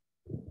say.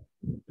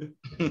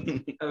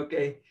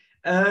 Okay.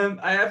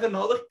 I have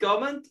another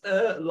comment.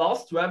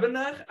 Last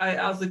webinar, I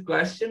asked a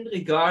question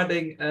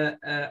regarding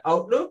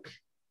Outlook,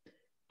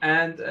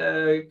 and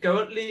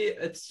currently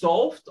it's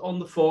solved on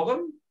the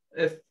forum.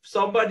 If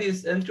somebody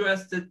is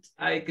interested,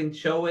 I can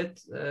show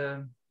it.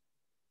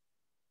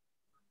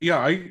 Yeah,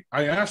 I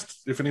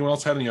asked if anyone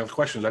else had any other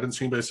questions. I didn't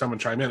see anybody, someone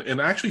chime in.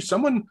 And actually,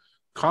 someone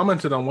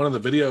commented on one of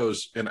the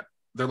videos, and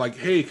they're like,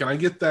 "Hey, can I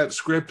get that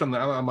script?" And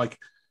I'm like,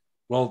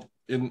 "Well,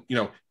 in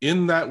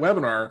that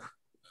webinar,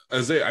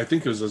 I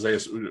think it was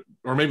Isaias,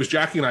 or maybe it was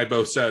Jackie and I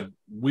both said,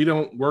 we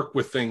don't work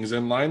with things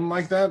inline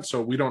like that,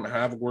 so we don't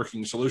have a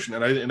working solution."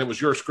 And it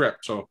was your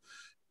script. So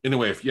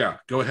anyway,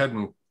 go ahead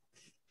and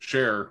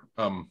share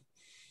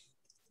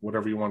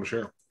whatever you want to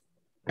share.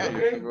 Yeah,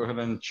 you can go ahead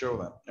and show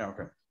that. Yeah,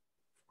 okay.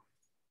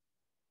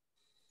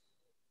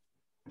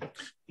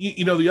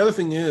 The other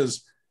thing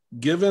is,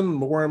 given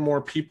more and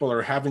more people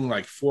are having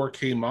like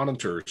 4K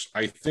monitors,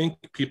 I think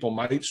people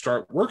might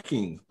start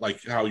working like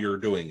how you're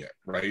doing it,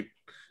 right?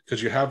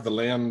 Because you have the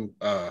LAN,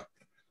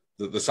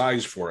 the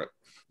size for it.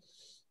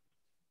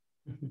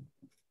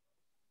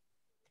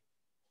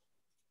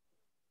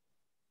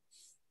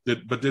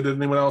 Did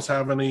anyone else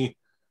have any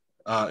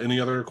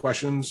other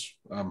questions?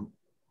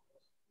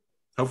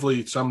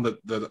 Hopefully some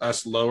that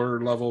us lower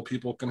level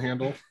people can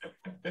handle.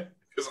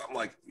 Because I'm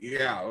like,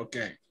 yeah,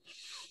 okay.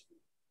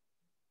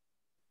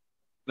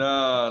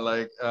 No,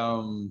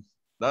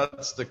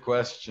 that's the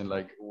question,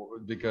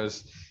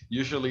 because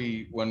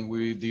usually when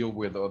we deal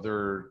with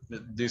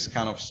this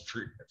kind of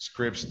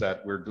scripts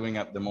that we're doing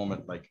at the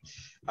moment,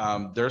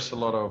 there's a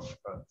lot of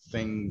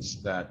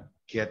things that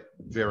get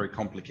very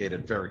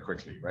complicated very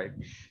quickly, right?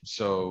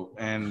 So,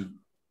 and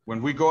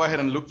when we go ahead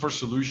and look for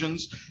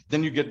solutions,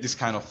 then you get this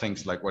kind of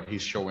things like what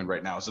he's showing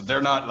right now. So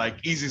they're not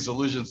like easy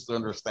solutions to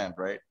understand,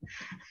 right?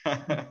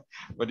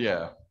 But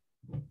yeah.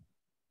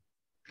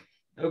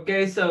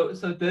 Okay, so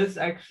this is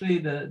actually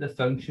the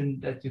function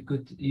that you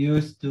could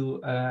use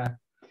to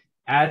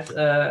add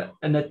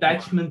an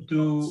attachment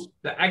to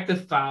the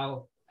active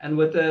file, and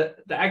with the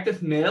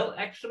active mail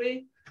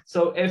actually.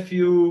 So if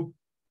you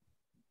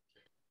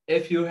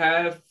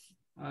have,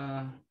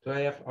 do I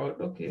have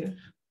Outlook here?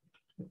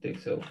 I think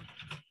so.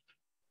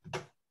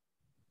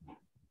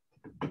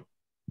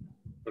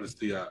 But it's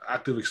the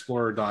Active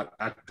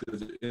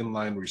Explorer.active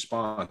inline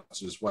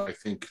response is what I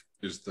think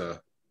is the.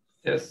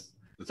 Yes.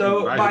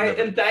 So my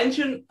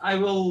intention, I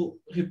will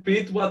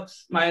repeat what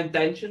my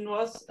intention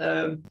was.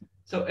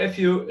 So if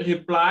you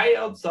reply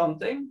on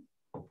something,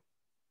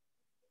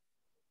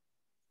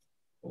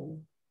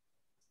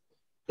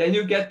 then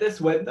you get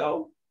this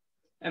window.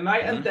 And my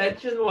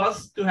intention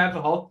was to have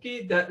a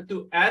hotkey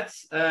to add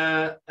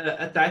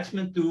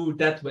attachment to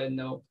that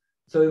window.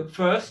 So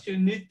first you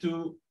need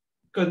to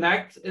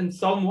connect in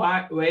some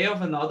way or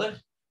another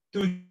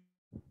to.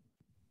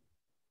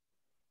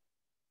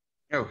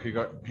 Oh, he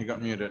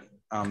got muted.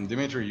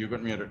 Dimitri, you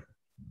got muted.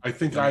 I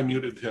think I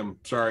muted him.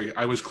 Sorry,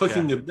 I was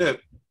clicking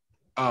admit.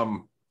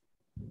 And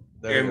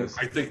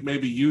I think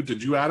maybe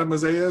did you add him,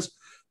 Isaias?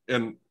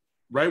 And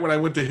right when I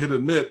went to hit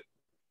admit,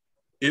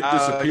 it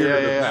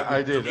disappeared. Yeah,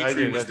 I did.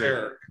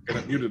 There, and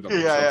it muted them.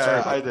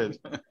 I did.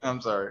 I'm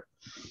sorry.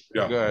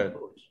 Yeah. Go ahead.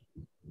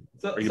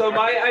 So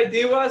my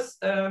idea was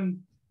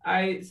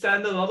I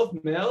send a lot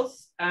of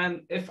mails,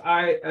 and if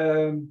I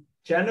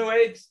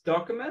generate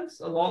documents,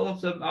 a lot of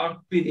them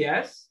are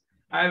PDFs.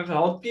 I have a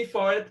hotkey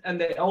for it, and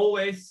they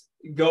always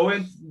go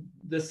in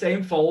the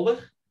same folder.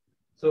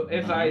 So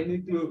if I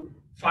need to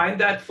find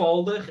that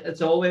folder,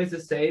 it's always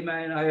the same,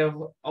 and I have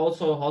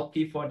also a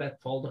hotkey for that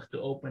folder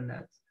to open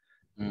that.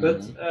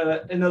 But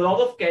in a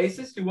lot of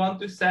cases, you want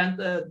to send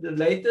the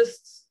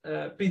latest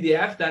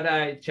PDF that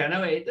I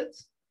generated.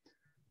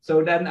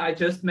 So then I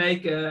just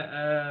make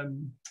a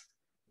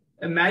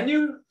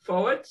menu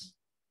for it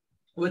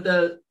with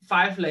the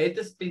 5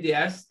 latest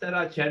PDFs that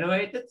are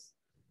generated,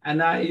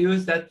 and I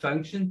use that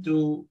function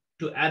to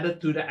add it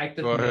to the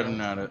active Go ahead mail.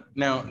 and add it.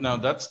 Now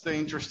that's the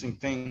interesting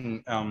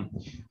thing.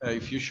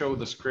 If you show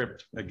the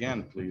script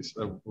again, please,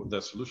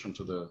 the solution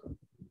to the.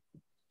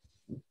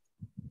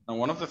 Now,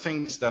 one of the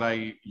things that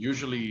I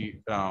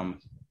usually,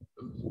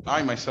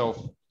 I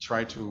myself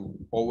try to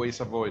always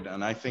avoid,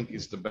 and I think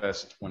is the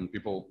best when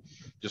people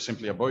just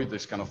simply avoid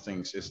this kind of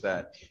things, is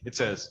that it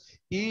says,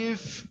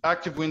 if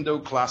active window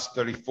class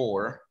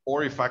 34,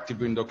 or if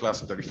active window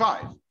class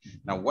 35.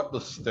 Now, what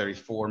does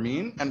 34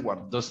 mean and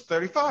what does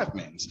 35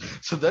 means?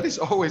 So that is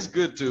always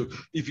good to,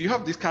 if you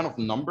have these kind of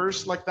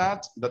numbers like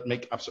that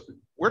make absolutely,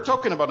 we're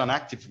talking about an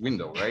active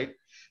window, right?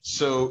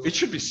 So it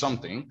should be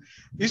something.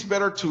 It's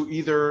better to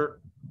either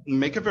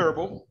make a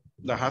variable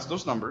that has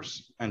those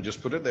numbers and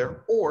just put it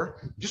there, or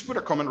just put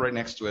a comment right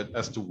next to it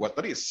as to what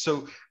that is.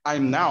 So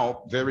I'm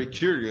now very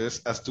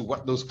curious as to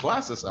what those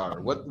classes are.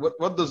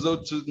 What does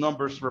those two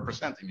numbers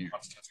represent in here?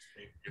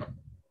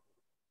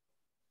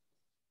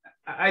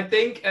 I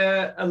think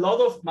a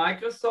lot of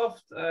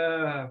Microsoft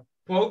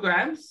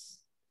programs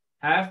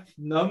have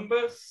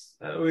numbers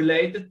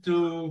related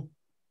to,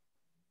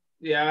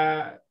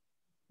 they're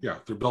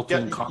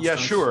built-in constants. Yeah,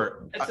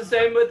 sure. It's the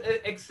same with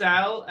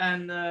Excel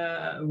and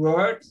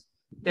Word.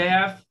 They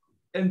have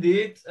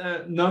indeed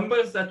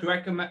numbers that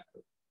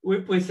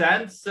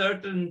represent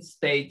certain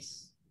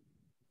states,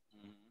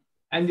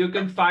 and you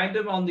can find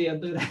them on the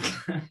internet.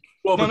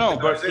 Well,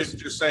 but it's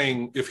just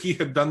saying, if he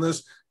had done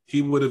this, he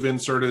would have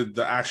inserted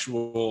the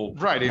actual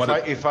right.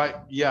 If I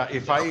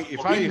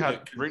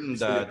had written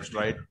that,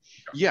 right,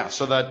 yeah,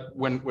 so that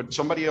when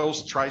somebody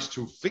else tries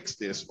to fix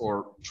this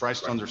or tries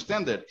to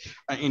understand it,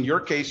 in your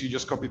case you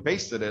just copy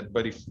pasted it,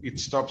 but if it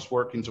stops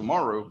working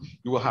tomorrow,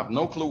 you will have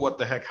no clue what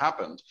the heck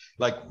happened.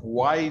 Like,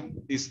 why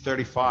is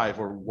 35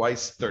 or why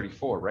is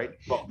 34, right?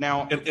 Well,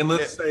 now, and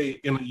let's say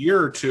in a year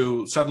or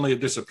two, suddenly it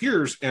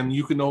disappears and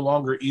you can no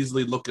longer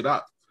easily look it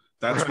up.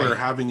 That's where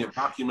having it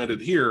documented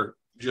here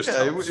just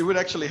helps. It would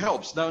actually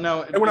helps.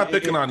 No, and we're not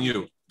picking on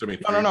you,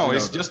 Dimitri. No.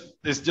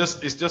 It's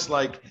just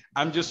like,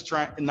 I'm just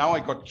trying. Now I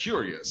got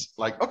curious.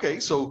 Like,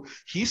 okay, so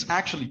he's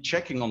actually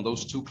checking on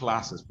those two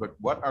classes, but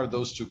what are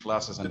those two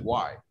classes and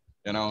why?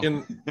 You know.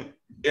 And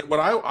what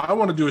I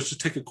want to do is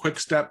just take a quick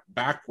step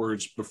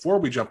backwards before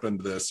we jump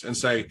into this and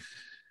say,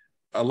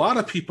 a lot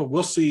of people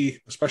will see,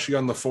 especially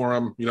on the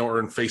forum, or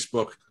in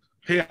Facebook,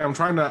 hey, I'm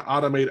trying to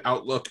automate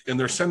Outlook, and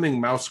they're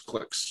sending mouse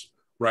clicks.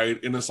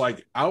 Right. And it's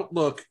like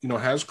Outlook,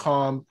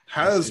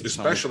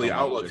 especially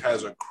Outlook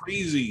has a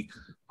crazy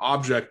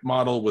object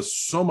model with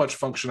so much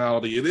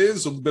functionality. It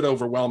is a bit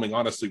overwhelming,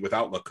 honestly, with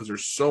Outlook because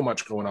there's so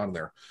much going on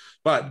there.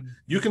 But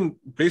you can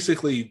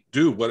basically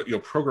do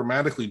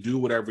programmatically do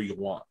whatever you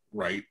want.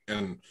 Right.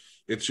 And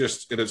it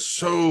is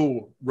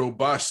so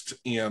robust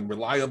and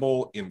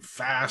reliable and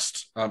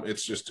fast.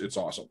 It's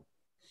awesome.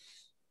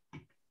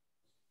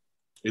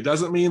 It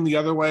doesn't mean the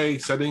other way,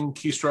 setting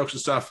keystrokes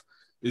and stuff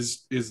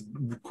is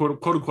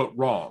quote unquote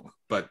wrong,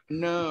 but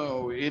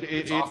no, it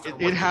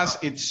has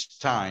its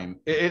time.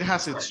 It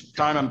has its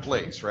time and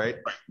place, right?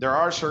 There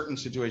are certain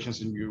situations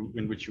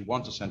in which you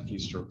want to send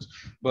keystrokes,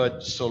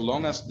 but so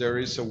long as there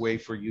is a way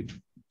for you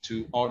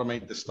to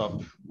automate the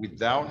stuff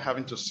without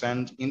having to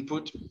send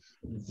input,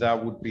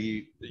 that would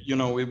be,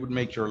 it would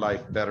make your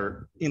life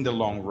better in the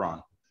long run.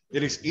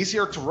 It is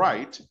easier to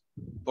write,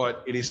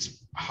 but it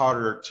is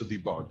harder to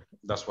debug.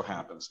 That's what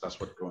happens. That's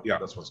what's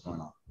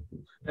going on.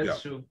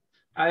 That's true.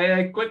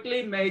 I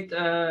quickly made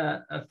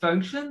a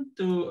function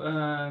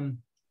to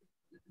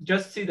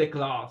just see the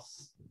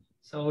class.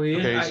 So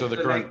here I the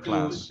current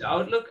class, the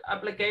Outlook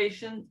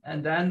application,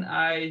 and then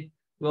I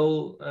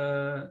will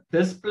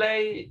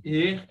display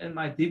here in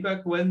my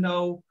debug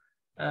window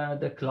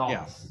the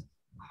class. Yeah.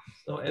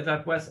 So if I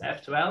press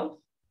F12,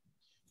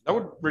 that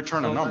would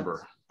return a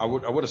number. I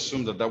would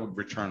assume that would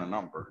return a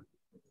number.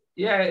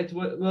 Yeah, it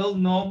will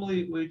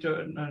normally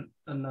return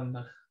a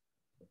number.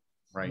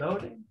 Right.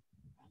 Loading.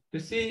 You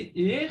see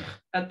here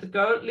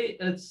currently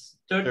it's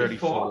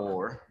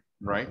 34.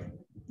 Right.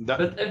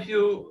 But if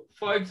you,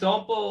 for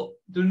example,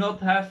 do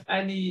not have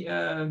any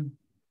in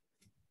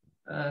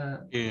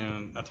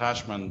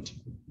attachment,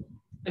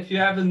 if you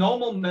have a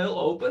normal mail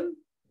open,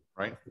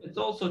 right, it's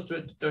also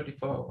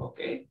 34.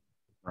 Okay.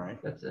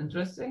 Right. That's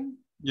interesting.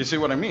 You see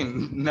what I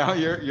mean? Now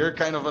you're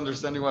kind of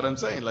understanding what I'm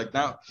saying. Like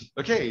now,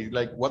 okay,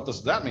 like what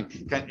does that mean?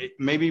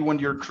 Maybe when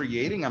you're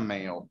creating a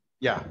mail,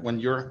 when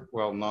you're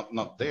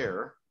not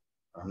there.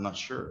 I'm not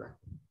sure.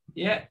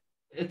 Yeah,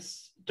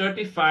 it's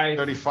 35.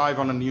 35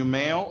 on a new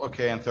mail,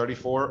 okay, and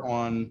 34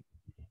 on,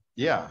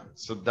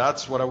 so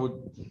that's what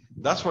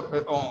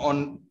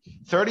on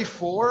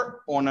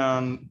 34 on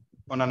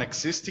an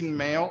existing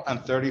mail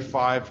and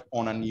 35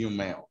 on a new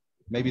mail.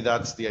 Maybe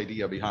that's the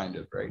idea behind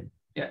it, right?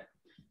 Yeah.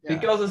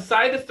 Because a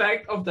side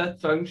effect of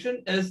that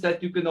function is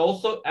that you can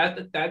also add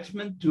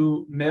attachment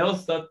to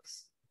mails that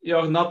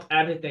you're not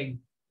editing.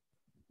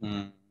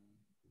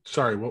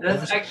 Sorry, what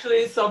That's was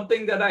actually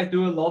something that I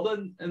do a lot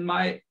in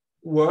my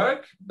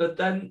work, but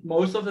then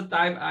most of the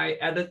time I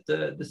edit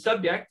the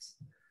subject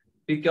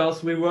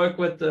because we work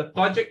with the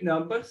project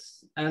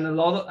numbers and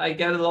I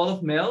get a lot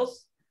of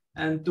mails,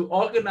 and to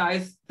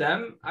organize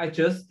them, I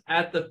just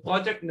add the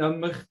project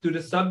number to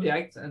the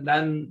subject, and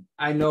then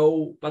I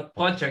know what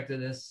project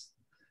it is.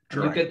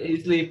 Sure. You can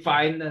easily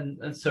find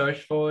and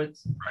search for it.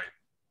 Right.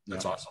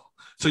 That's awesome.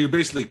 So you're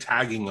basically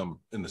tagging them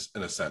in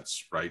a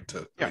sense, right?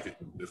 To make it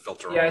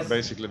filter Yes. on.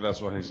 Basically,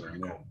 that's what he's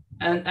saying. Yeah.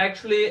 And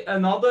actually,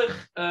 another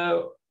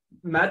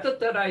method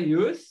that I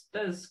use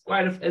that is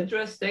quite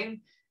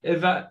interesting.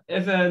 If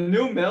a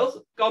new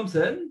mail comes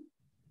in,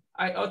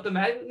 I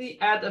automatically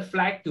add a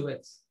flag to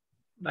it,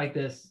 like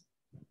this.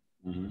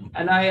 Mm-hmm.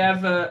 And I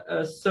have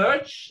a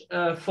search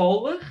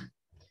folder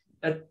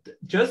that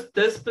just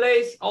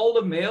displays all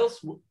the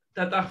mails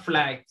that are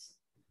flagged.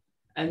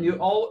 And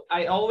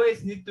I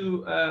always need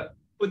to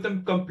put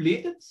them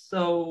completed.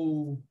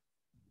 So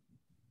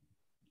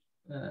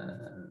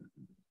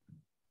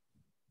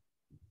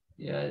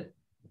yeah,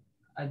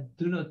 I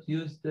do not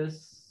use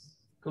this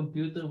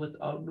computer with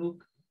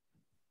Outlook.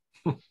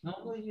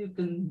 Normally you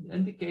can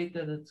indicate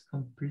that it's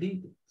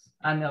completed.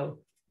 I know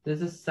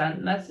this is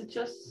send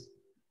messages.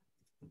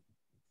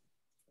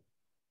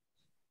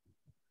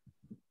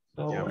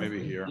 So Yeah,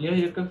 maybe here. Here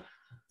you can.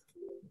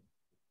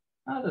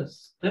 Oh,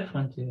 that's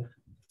different here.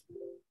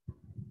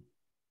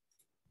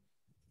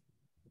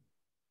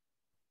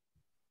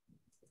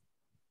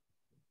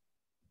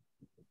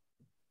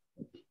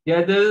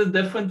 Yeah, there's a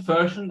different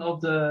version of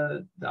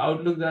the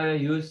Outlook that I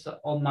use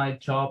on my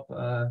job.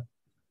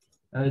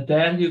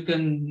 There you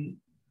can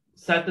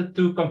set it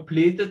to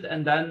completed,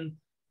 and then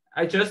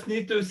I just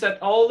need to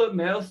set all the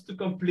mails to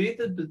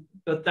completed,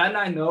 but then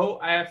I know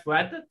I have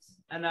read it,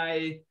 and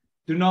I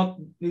do not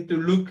need to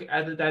look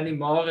at it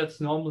anymore.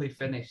 It's normally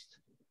finished.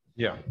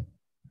 Yeah.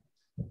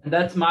 And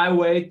that's my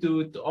way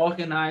to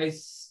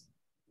organize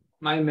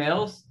my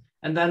mails.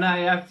 And then I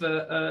have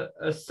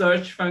a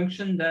search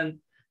function then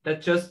that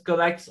just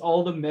collects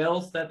all the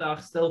mails that are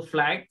still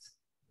flagged.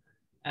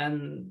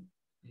 And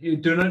you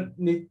do not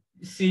need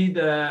to see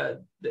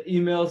the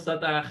emails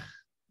that are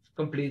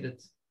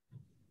completed.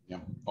 Yeah,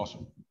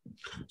 awesome.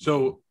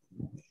 So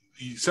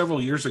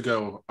several years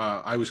ago,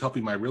 I was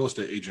helping my real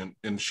estate agent,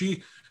 and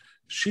she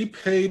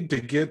paid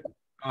to get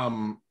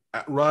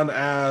run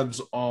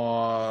ads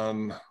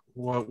on,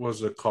 what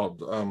was it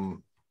called,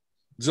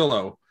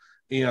 Zillow,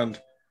 and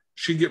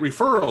she'd get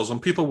referrals,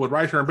 and people would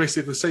write her and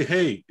basically say,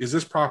 hey, is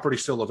this property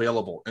still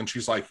available? And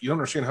she's like, you don't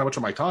understand how much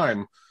of my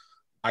time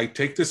I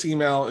take this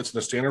email, it's in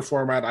a standard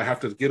format, I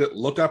have to get it,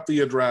 look up the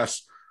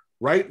address,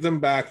 write them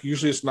back,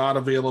 usually it's not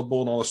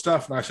available and all the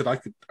stuff. And I said I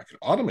could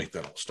automate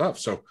that all stuff.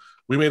 So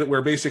we made it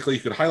where basically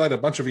you could highlight a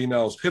bunch of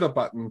emails, hit a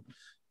button,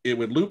 it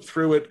would loop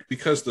through it,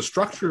 because the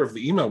structure of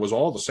the email was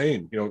all the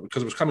same,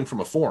 because it was coming from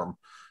a form.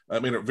 I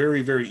made it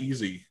very, very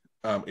easy.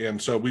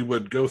 And so we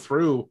would go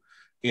through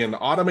and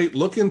automate,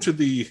 look into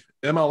the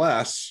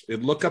MLS,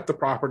 and look up the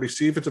property,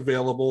 see if it's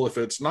available. If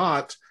it's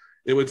not,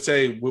 it would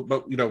say,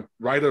 but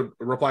write a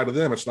reply to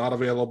them. It's not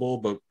available,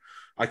 but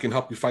I can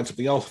help you find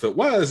something else. If it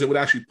was, it would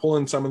actually pull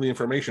in some of the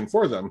information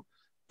for them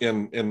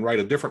and write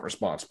a different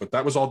response. But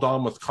that was all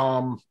done with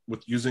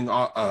using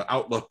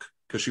Outlook,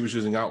 because she was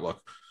using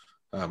Outlook.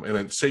 And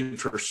it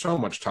saved her so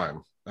much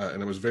time.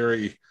 And it was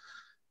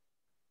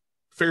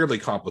fairly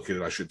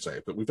complicated, I should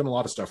say. But we've done a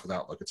lot of stuff with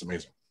Outlook. It's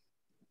amazing.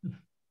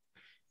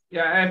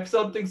 Yeah, I have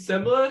something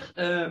similar.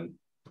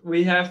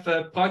 We have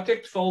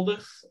project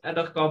folders at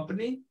our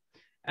company.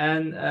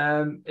 And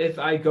if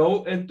I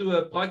go into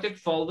a project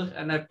folder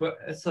and I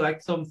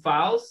select some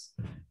files,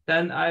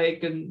 then I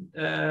can,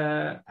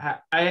 I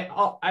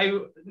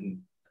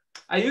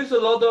use a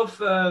lot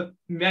of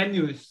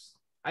menus.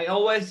 I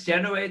always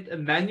generate a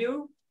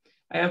menu.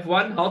 I have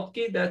one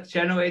hotkey that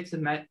generates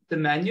the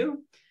menu,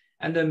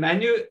 and the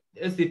menu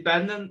is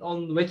dependent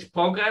on which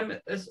program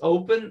is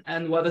open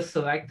and what is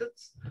selected.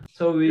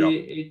 So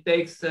it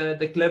takes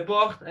the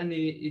clipboard and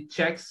he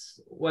checks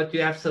what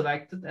you have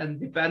selected,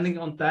 and depending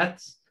on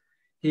that,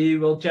 he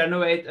will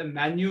generate a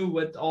menu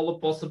with all the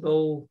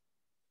possible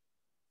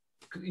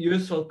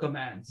useful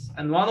commands.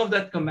 And one of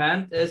that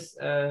command is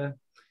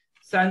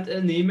send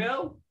an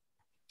email.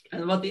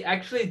 And what he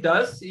actually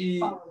does, he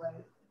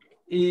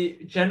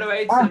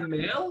generates a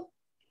mail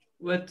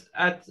with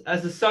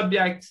as a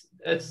subject,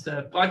 it's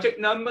the project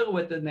number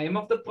with the name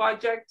of the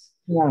project.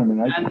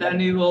 And then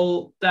he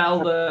will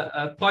tell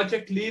the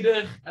project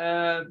leader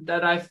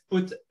that I've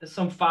put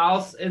some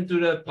files into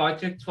the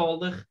project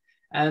folder,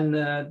 and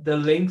the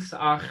links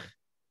are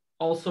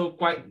also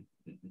quite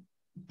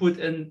put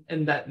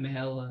in that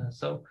mail.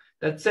 So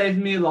that saves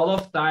me a lot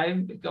of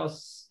time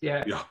because,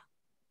 yeah.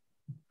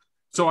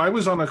 So I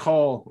was on a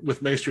call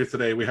with Maestria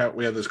today. We had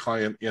this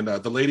client, and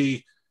the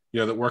lady,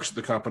 that works at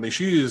the company,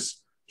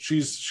 she's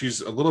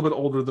a little bit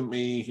older than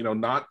me,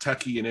 not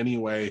techie in any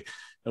way.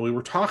 And we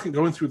were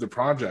going through the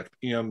project,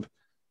 and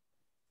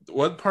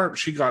one part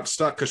she got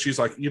stuck because she's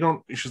like,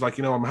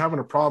 I'm having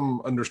a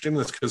problem understanding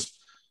this, because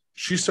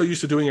she's so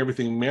used to doing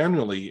everything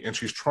manually, and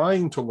she's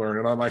trying to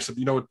learn. And I said,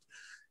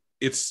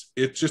 it's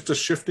just a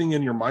shifting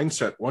in your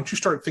mindset. Once you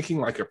start thinking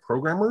like a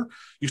programmer,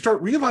 you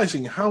start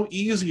realizing how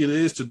easy it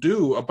is to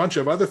do a bunch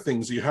of other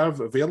things you have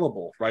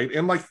available, right?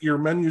 And like your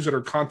menus that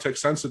are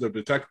context sensitive,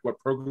 detect what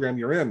program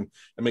you're in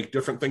and make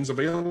different things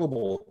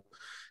available.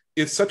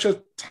 It's such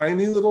a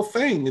tiny little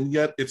thing, and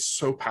yet it's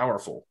so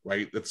powerful,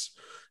 right? It's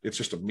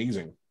just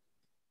amazing.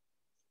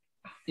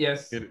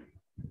 Yes.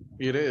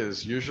 It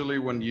is. Usually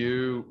when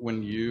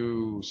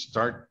you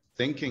start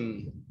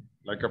thinking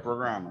like a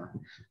programmer,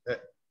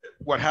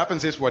 what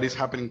happens is what is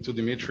happening to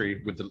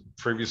Dimitri with the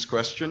previous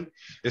question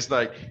is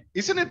like,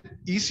 isn't it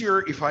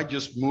easier if I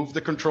just move the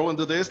control and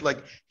do this?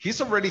 Like,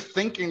 he's already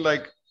thinking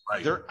like,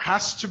 right, there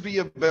has to be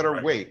a better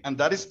right way. And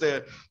that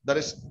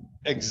is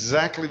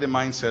exactly the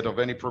mindset of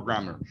any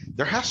programmer.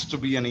 There has to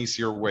be an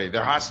easier way.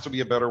 There has to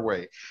be a better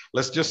way.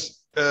 Let's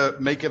just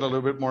make it a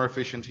little bit more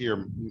efficient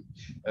here.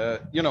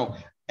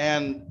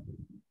 And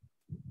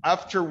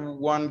after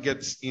one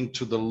gets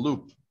into the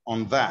loop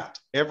on that,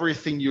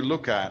 everything you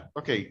look at,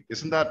 okay,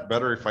 isn't that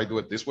better if I do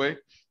it this way?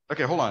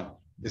 Okay, hold on.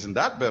 Isn't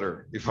that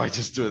better if I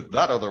just do it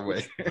that other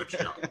way?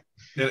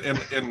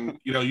 and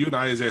you and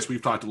I, Isaias,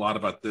 we've talked a lot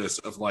about this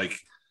of like,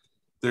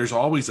 there's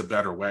always a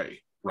better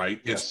way,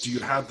 right? Yes. It's, do you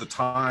have the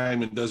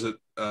time, and does it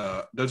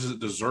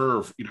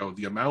deserve,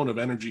 the amount of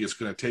energy it's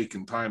going to take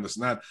and time, this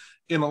and that.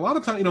 And a lot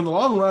of time, in the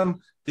long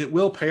run, it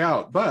will pay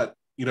out. But,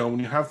 when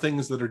you have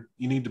things that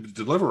you need to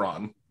deliver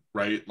on,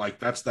 right?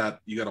 Like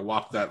you got to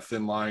walk that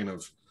thin line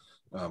of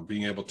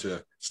being able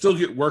to still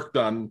get work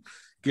done,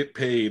 get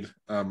paid,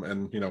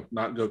 and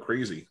not go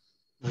crazy.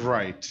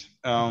 Right.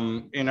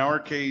 In our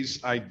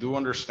case, I do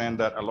understand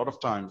that a lot of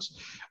times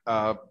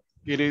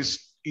it is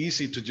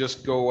easy to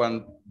just go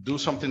and do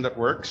something that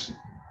works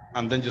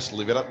and then just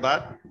leave it at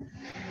that.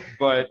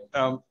 But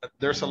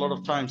there's a lot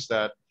of times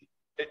that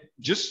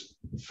just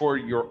for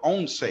your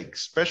own sake,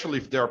 especially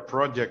if there are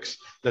projects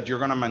that you're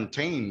going to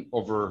maintain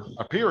over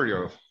a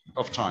period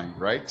of time,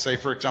 right? Say,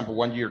 for example,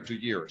 1 year, 2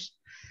 years.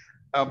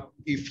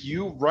 If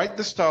you write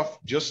the stuff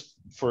just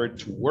for it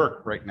to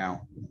work right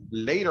now,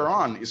 later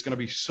on, it's going to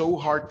be so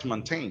hard to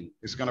maintain.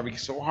 It's going to be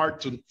so hard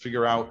to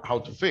figure out how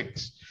to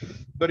fix.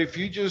 But if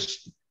you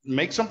just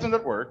make something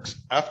that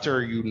works,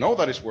 after you know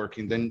that it's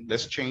working, then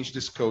let's change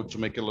this code to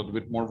make it a little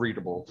bit more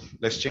readable.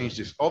 Let's change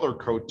this other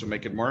code to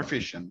make it more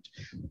efficient.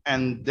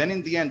 And then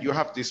in the end, you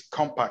have this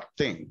compact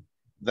thing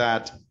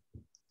that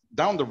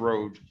down the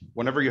road,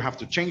 whenever you have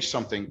to change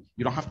something,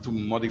 you don't have to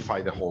modify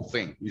the whole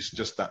thing. It's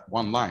just that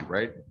one line,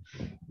 right?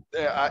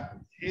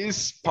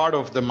 Is part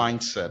of the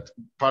mindset,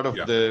 part of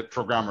the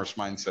programmer's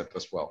mindset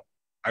as well.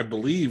 I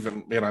believe,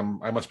 and man,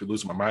 I must be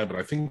losing my mind, but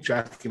I think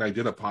Jackie and I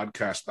did a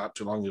podcast not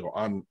too long ago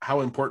on how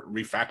important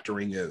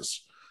refactoring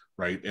is,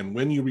 right? And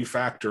when you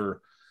refactor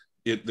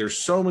it, there's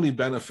so many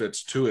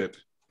benefits to it,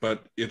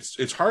 but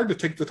it's hard to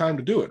take the time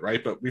to do it,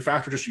 right? But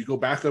refactor, just you go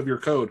back of your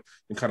code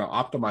and kind of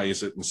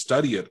optimize it and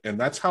study it. And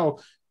that's how,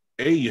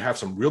 you have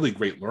some really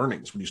great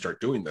learnings when you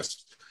start doing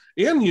this.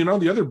 And,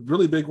 the other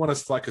really big one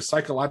is like a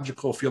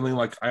psychological feeling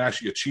like I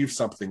actually achieved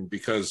something,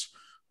 because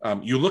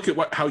you look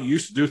at how you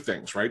used to do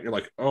things, right? You're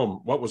like,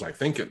 oh, what was I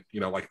thinking?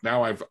 Like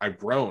now I've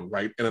grown,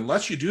 right? And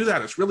unless you do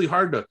that, it's really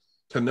hard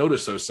to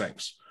notice those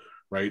things,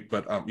 right?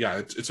 But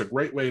it's a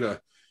great way to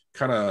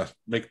kind of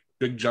make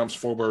big jumps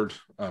forward,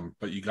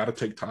 but you got to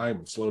take time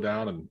and slow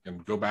down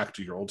and go back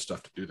to your old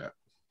stuff to do that.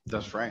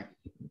 That's right.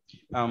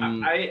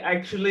 I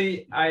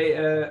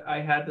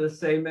had the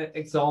same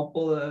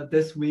example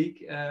this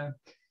week.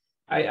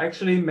 I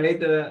actually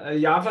made a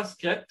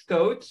JavaScript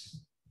code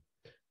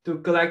to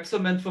collect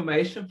some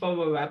information from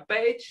a web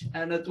page,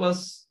 and it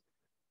was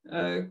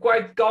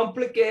quite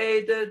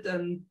complicated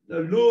and a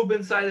loop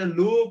inside a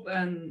loop,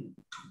 and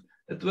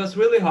it was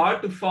really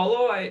hard to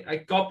follow.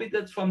 I copied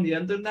it from the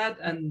internet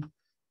and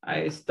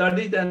I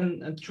studied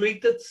and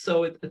tweaked it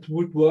so it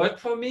would work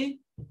for me.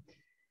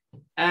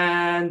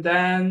 And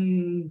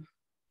then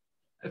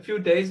a few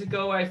days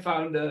ago, I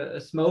found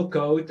a small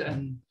code,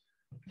 and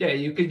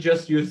you could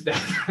just use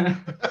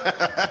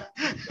that.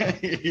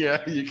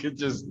 Yeah, you could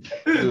just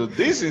do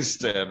this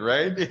instead,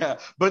 right? Yeah,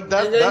 but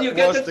that you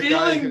get the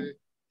feeling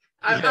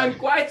I'm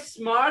quite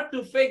smart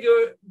to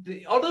figure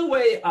the other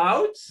way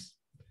out,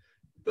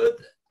 but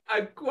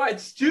I'm quite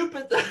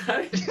stupid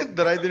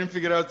that I didn't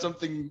figure out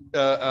something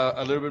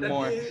a little bit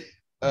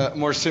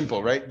more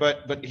simple, right?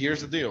 But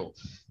here's the deal: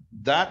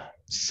 that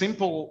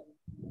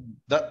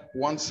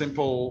one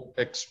simple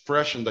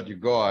expression that you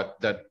got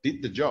that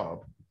did the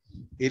job,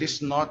 it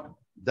is not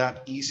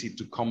that easy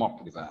to come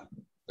up with that.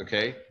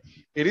 Okay,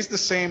 it is the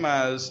same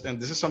as, and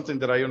this is something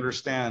that I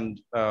understand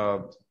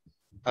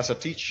as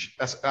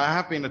I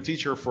have been a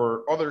teacher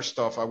for other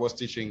stuff. I was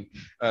teaching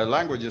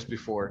languages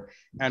before,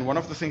 and one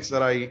of the things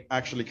that I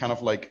actually kind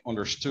of like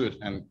understood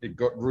and it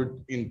got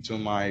root into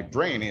my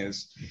brain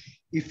is,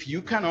 if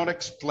you cannot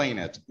explain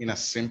it in a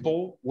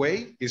simple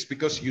way, it's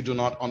because you do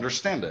not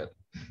understand it.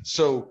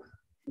 So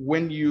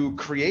when you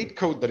create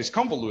code that is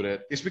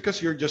convoluted, it's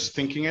because you're just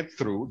thinking it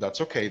through.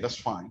 That's okay, that's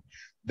fine.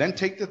 Then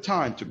take the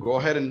time to go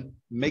ahead and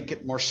make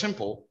it more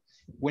simple,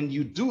 When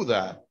you do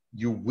that,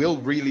 you will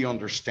really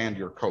understand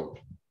your code.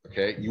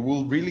 Okay, you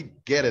will really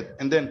get it.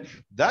 And then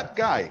that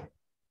guy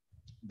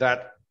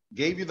that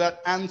gave you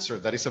that answer,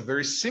 that is a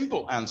very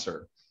simple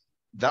answer,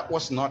 that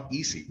was not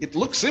easy. It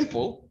looks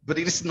simple, but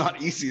it is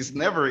not easy. It's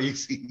never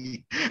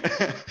easy.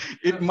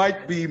 It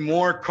might be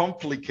more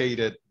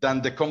complicated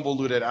than the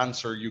convoluted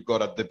answer you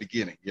got at the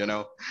beginning, you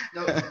know?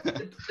 No,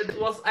 it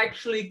was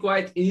actually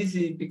quite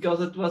easy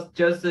because it was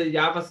just a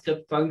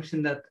JavaScript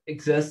function that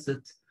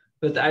existed,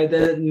 but I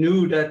didn't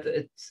knew that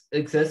it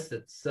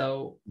existed.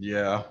 So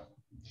yeah.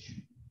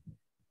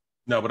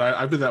 No, but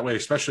I've been that way,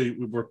 especially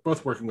we're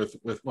both working with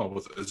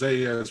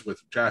Isaias,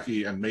 with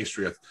Jackie and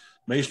Maestriath.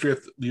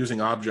 Maestriath using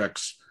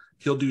objects,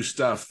 he'll do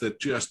stuff that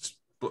just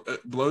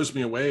blows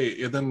me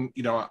away. And then,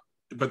 you know,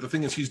 but the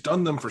thing is, he's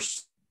done them for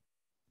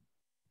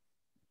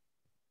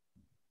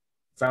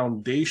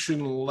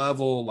foundation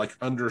level, like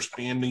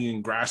understanding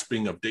and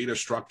grasping of data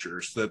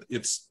structures that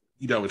it's,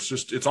 you know,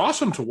 it's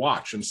awesome to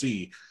watch and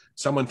see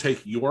someone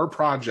take your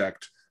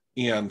project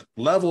and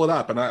level it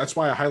up. And that's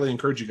why I highly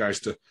encourage you guys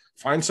to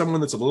find someone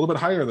that's a little bit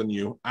higher than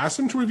you, ask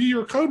them to review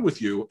your code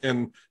with you.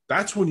 And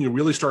that's when you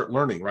really start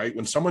learning, right?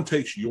 When someone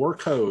takes your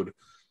code,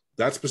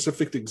 that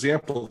specific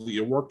example that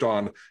you worked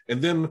on,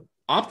 and then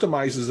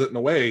optimizes it in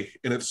a way,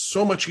 and it's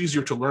so much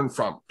easier to learn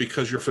from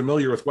because you're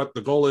familiar with what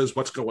the goal is,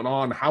 what's going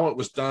on, how it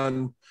was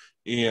done.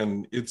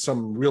 And it's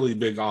some really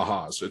big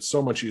ahas. It's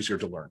so much easier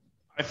to learn.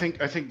 I think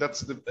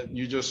that's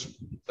you just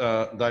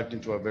dived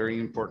into a very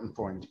important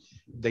point,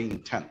 the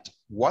intent.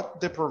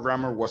 What the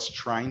programmer was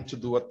trying to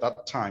do at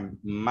that time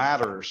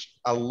matters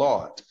a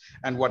lot.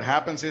 And what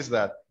happens is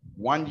that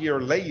 1 year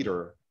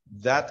later,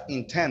 that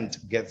intent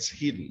gets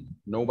hidden.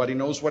 Nobody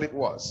knows what it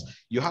was.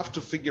 You have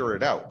to figure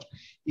it out.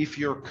 If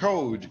your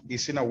code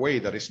is in a way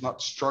that is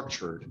not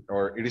structured,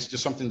 or it is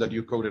just something that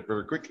you coded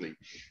very quickly,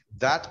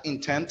 that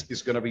intent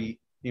is going to be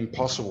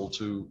impossible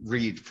to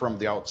read from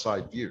the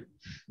outside view.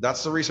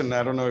 That's the reason,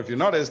 I don't know if you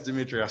noticed,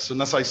 Dimitri, as soon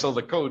as I saw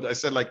the code, I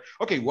said like,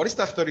 okay, what is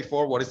that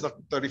 34? What is that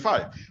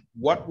 35?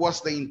 What was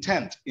the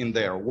intent in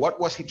there? What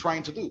was he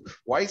trying to do?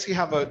 Why does he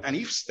have an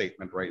if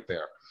statement right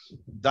there?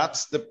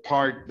 That's the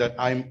part that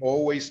I'm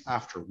always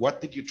after. What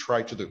did you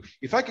try to do?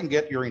 If I can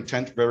get your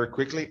intent very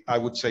quickly, I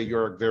would say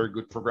you're a very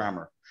good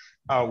programmer.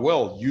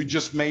 Well, you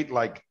just made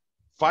like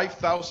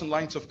 5,000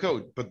 lines of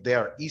code, but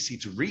they're easy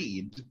to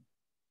read.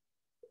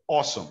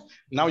 Awesome.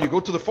 Now you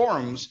go to the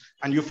forums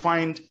and you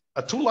find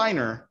a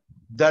two-liner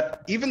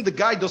that even the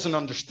guy doesn't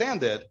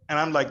understand it. And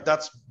I'm like,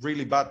 that's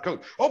really bad code.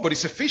 Oh, but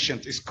it's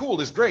efficient. It's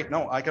cool. It's great.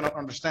 No, I cannot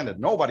understand it.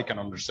 Nobody can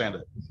understand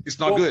it. It's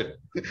not good.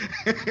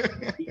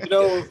 You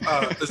know,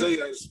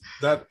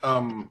 that,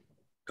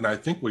 and I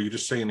think what you're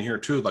just saying here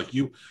too, like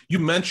you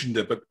mentioned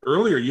it, but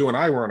earlier you and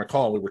I were on a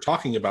call. We were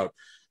talking about,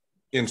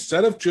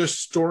 instead of just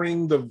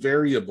storing the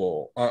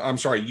variable,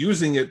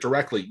 using it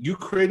directly, you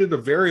created a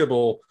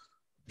variable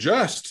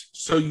just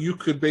so you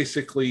could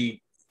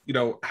basically, you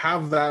know,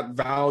 have that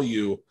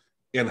value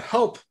and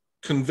help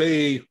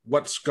convey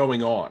what's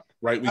going on,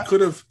 right? We could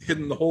have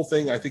hidden the whole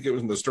thing. I think it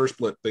was in the stir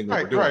split thing.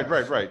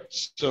 Right.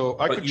 So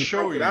I could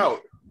show you out.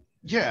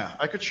 Yeah,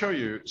 I could show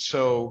you.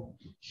 So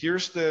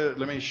here's let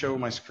me show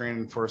my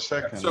screen for a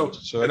second. So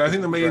and I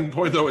think the main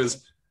point though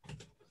is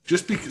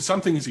just because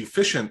something is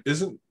efficient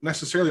isn't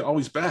necessarily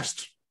always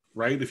best,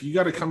 right? If you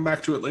got to come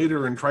back to it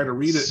later and try to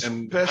read it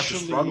and have to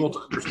struggle to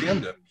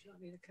understand it.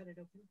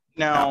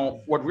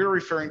 Now, what we're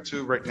referring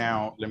to right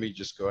now, let me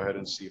just go ahead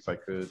and see if I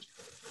could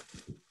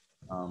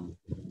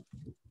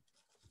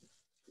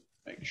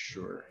make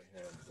sure.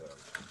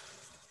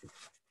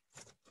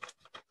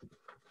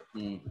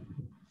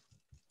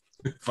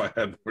 If I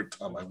had more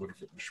time, I would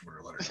have written a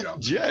shorter letter.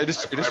 Yeah, it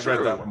is. I've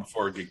read that one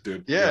before, Geek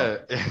Dude. Yeah.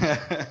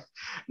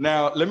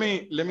 Now, let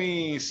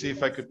me see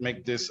if I could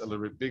make this a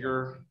little bit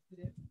bigger.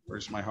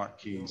 Where's my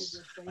hotkeys?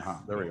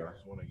 There we are.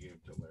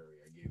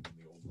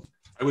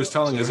 I was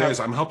telling Isaias,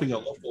 I'm helping a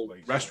local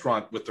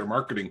restaurant with their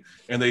marketing,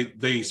 and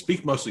they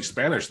speak mostly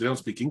Spanish. They don't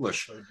speak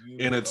English,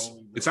 and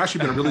it's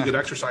actually been a really good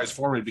exercise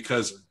for me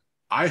because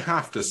I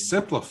have to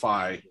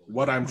simplify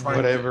what I'm trying.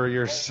 Whatever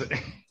you're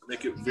saying.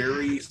 Make it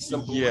very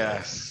simple.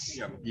 Yes.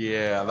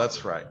 Yeah,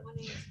 that's right.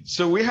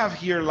 So we have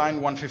here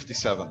line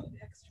 157.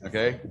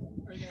 Okay.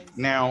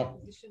 Now,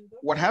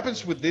 what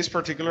happens with this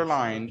particular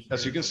line,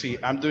 as you can see,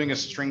 I'm doing a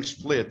string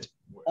split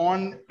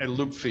on a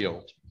loop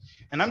field.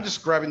 And I'm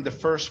just grabbing the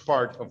first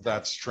part of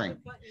that string.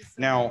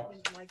 Now,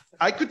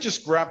 I could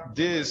just grab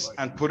this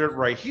and put it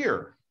right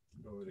here.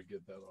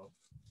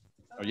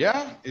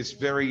 Yeah, it's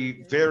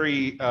very,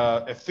 very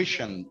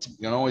efficient.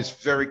 You know, it's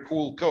very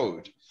cool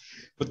code.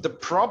 But the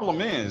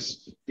problem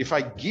is, if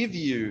I give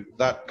you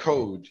that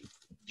code,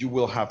 you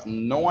will have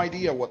no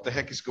idea what the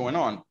heck is going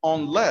on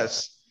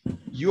unless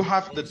you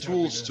have the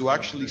tools to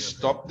actually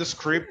stop the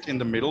script in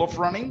the middle of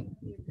running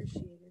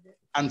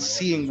and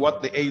seeing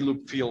what the A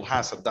loop field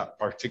has at that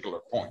particular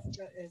point.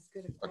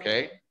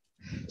 Okay,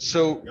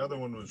 so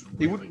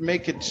it would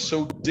make it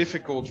so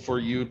difficult for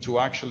you to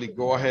actually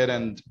go ahead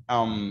and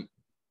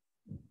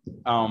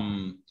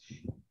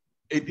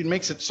it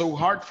makes it so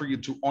hard for you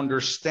to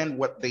understand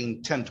what the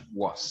intent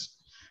was.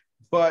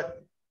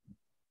 but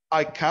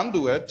I can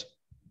do it.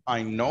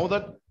 I know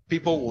that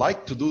people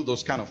like to do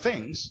those kind of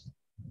things,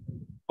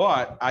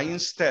 but I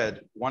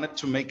instead wanted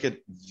to make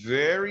it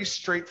very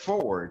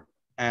straightforward.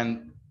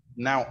 And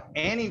now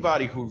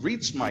anybody who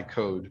reads my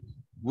code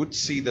would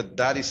see that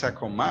that is a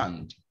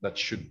command that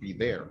should be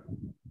there.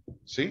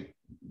 See?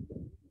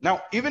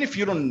 Now, even if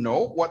you don't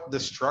know what the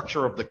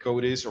structure of the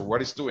code is or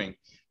what it's doing,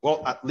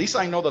 well, at least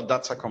I know that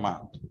that's a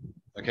command,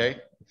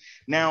 okay?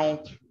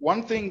 Now,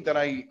 one thing that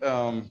I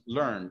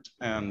learned,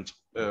 and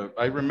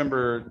I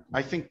remember,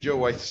 I think,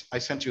 Joe, I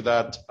sent you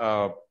that,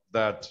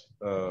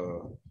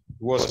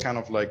 was kind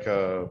of like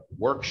a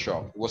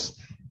workshop. It was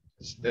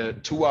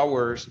 2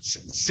 hours,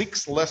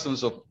 6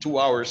 lessons of 2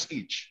 hours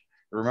each.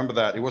 Remember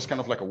that? It was kind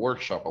of like a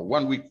workshop, a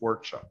 1-week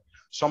workshop.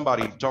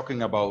 Somebody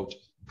talking about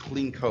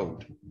clean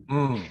code.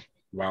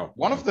 Wow.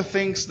 One of the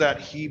things that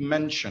he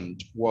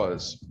mentioned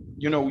was,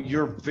 you know,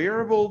 your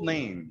variable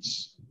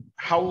names,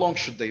 how long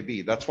should they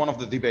be? That's one of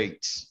the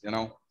debates, you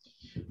know.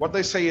 What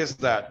they say is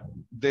that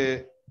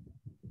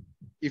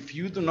if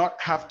you do not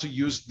have to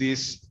use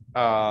this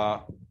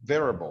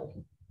variable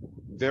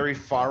very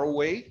far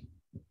away,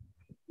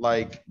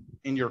 like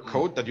in your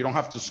code that you don't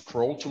have to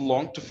scroll too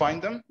long to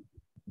find them,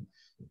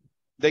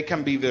 they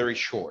can be very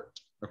short,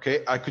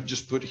 okay? I could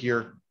just put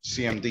here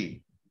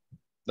CMD.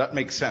 That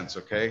makes sense,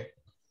 okay?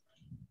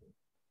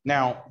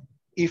 Now,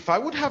 if I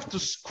would have to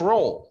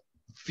scroll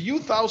a few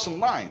thousand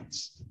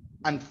lines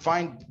and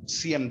find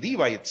CMD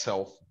by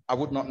itself, I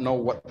would not know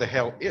what the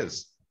hell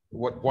is,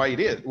 what it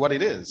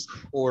is,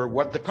 or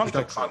what the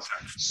context is.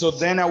 So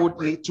then I would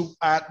need to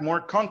add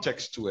more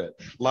context to it.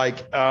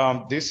 Like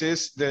this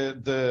is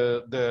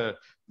the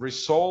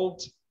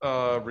result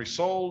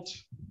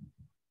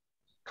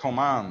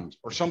command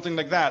or something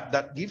like that,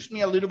 that gives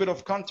me a little bit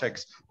of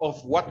context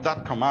of what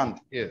that command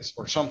is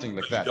or something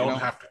like that. You don't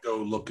have to go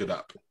look it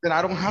up. Then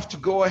I don't have to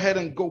go ahead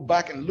and go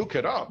back and look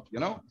it up, you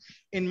know?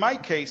 In my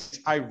case,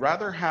 I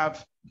rather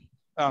have,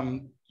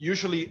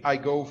 usually I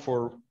go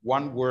for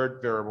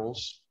 1-word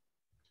variables.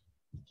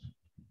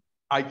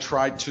 I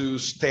try to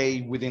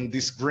stay within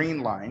this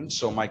green line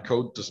so my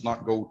code does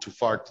not go too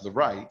far to the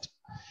right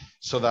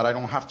so that I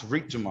don't have to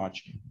read too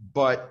much.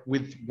 But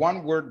with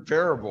 1-word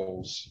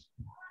variables,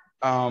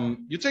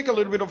 you take a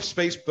little bit of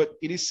space, but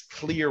it is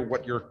clear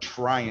what you're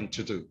trying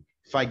to do.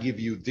 If I give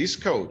you this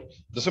code,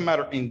 doesn't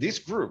matter in this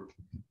group,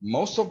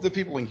 most of the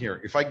people in here,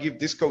 if I give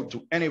this code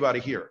to anybody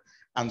here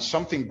and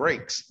something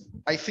breaks,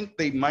 I think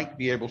they might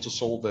be able to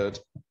solve it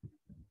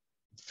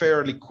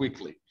fairly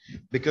quickly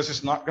because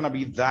it's not going to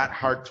be that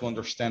hard to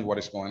understand what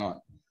is going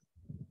on.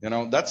 You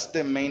know, that's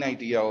the main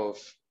idea of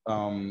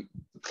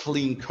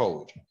clean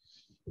code.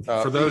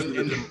 For those that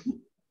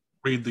didn't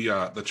read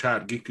the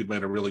chat, Geek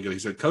made a really good. He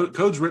said,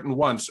 "Code's written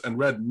once and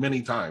read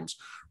many times.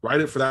 Write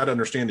it for that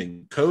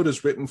understanding. Code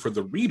is written for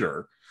the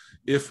reader.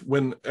 If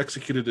when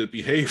executed it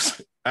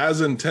behaves as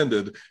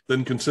intended,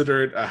 then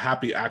consider it a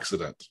happy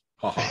accident."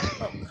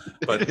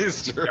 But it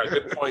is true. Yeah,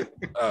 good point.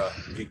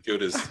 Geek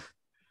Code is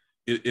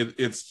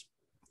it's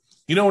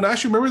you know, and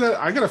actually remember that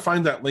I gotta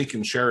find that link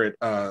and share it.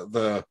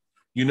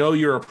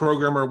 You're a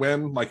programmer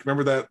when, like,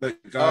 remember that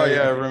guy? Oh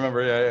yeah, I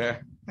remember. Yeah.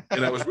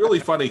 And it was really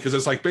funny because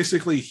it's like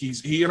basically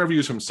he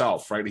interviews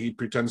himself, right? He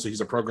pretends that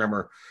he's a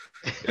programmer,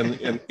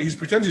 and he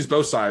pretends he's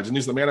both sides, and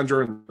he's the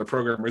manager and the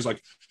programmer. He's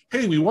like,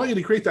 "Hey, we want you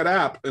to create that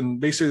app," and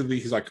basically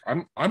he's like,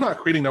 "I'm not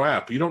creating no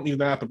app. You don't need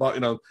an app about,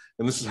 you know."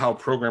 And this is how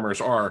programmers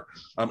are,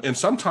 and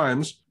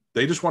sometimes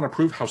they just want to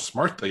prove how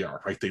smart they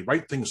are, right? They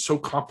write things so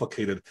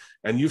complicated,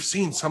 and you've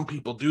seen some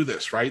people do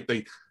this, right?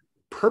 They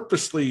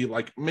purposely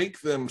like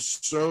make them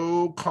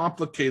so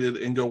complicated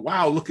and go,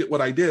 "Wow, look at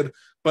what I did,"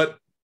 but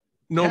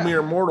no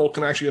mere mortal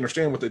can actually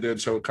understand what they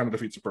did, so it kind of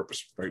defeats the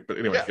purpose, right? But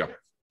anyway, yeah.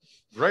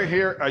 Right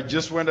here, I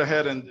just went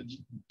ahead and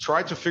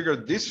tried to figure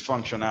this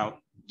function out.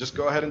 Just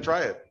go ahead and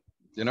try it,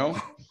 you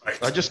know?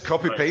 Right. I just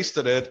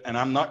copy-pasted it, and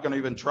I'm not going to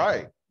even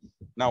try.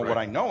 Now, what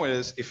I know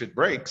is if it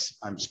breaks,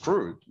 I'm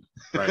screwed.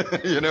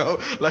 Right. You know,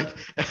 like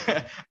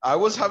I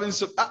was having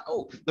some,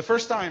 the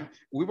first time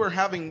we were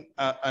having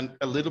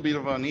a little bit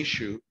of an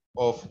issue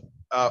of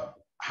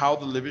how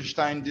the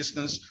Levenshtein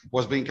distance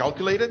was being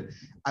calculated.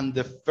 And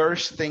the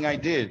first thing I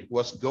did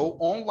was go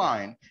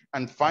online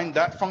and find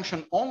that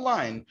function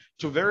online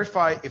to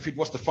verify if it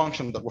was the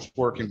function that was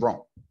working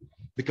wrong,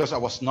 because I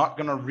was not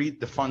going to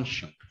read the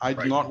function. I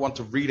do not want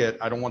to read it.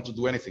 I don't want to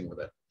do anything with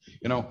it.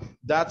 You know,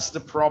 that's the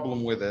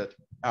problem with it,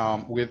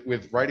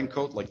 with writing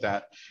code like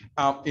that.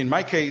 In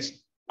my case,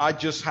 I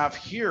just have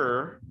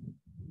here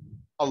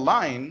a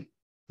line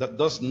that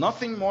does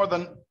nothing more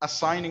than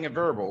assigning a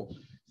variable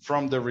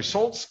from the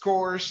result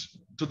scores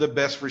to the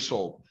best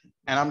result.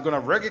 And I'm going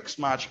to regex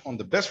match on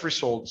the best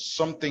result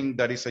something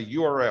that is a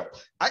URL.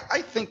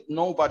 I think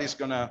nobody's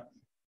going to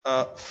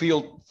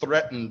feel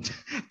threatened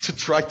to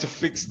try to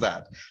fix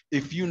that.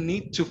 If you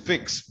need to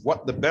fix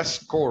what the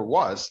best score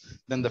was,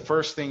 then the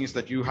first thing is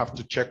that you have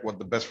to check what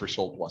the best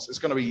result was. It's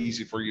going to be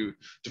easy for you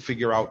to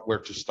figure out where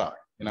to start.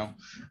 You know,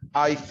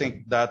 I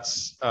think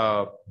that's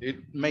it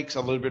makes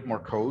a little bit more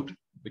code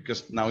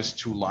because now it's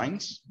 2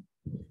 lines,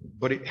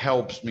 but it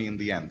helps me in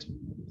the end.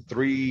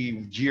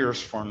 3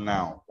 years from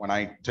now, when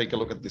I take a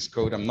look at this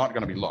code, I'm not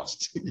going to be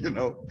lost. You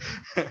know,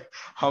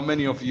 how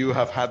many of you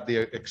have had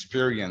the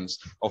experience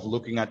of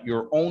looking at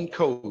your own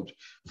code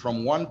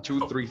from 1,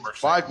 2, 3,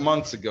 5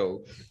 months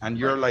ago, and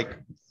you're like,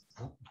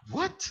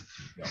 what?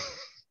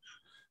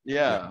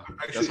 Yeah,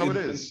 Actually, that's how it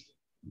is.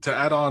 To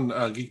add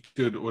on, Geek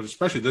Dude,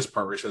 especially this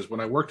part where he says,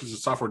 when I worked as a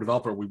software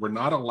developer, we were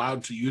not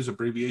allowed to use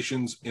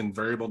abbreviations in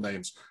variable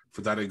names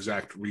for that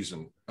exact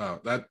reason.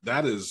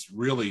 That is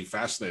really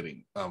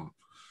fascinating.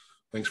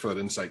 Thanks for that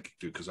insight,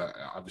 Dude, because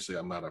obviously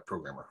I'm not a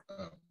programmer,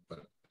 but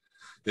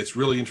it's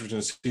really interesting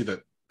to see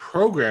that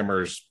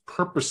programmers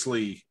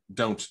purposely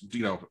don't,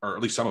 you know, or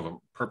at least some of them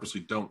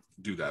purposely don't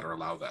do that or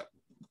allow that.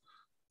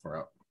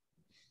 Or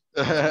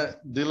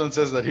Dylan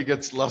says that he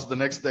gets lost the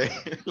next day.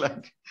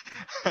 Like,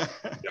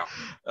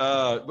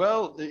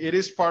 well, it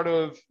is part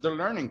of the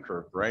learning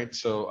curve, right?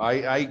 So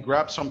I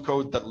grab some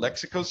code that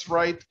Lexico's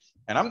write,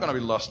 and I'm going to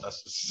be lost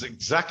as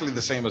exactly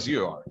the same as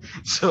you are.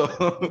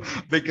 So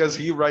because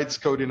he writes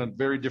code in a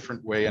very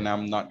different way, and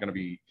I'm not going to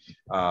be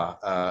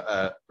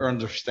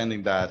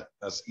understanding that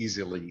as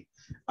easily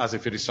as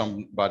if it is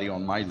somebody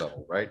on my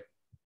level, right?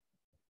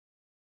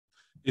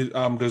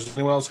 Does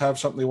anyone else have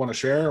something they want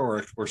to share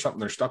or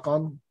something they're stuck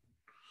on?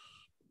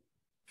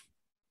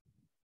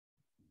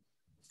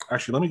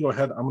 Actually, let me go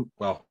ahead.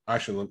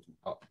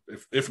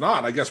 If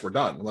not, I guess we're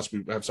done, unless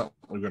we have something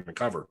we're going to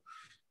cover.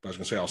 But I was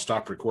going to say I'll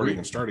stop recording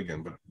and start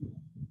again. But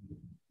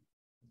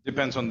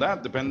depends on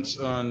that. Depends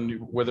on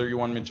whether you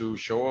want me to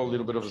show a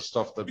little bit of the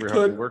stuff that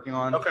we're working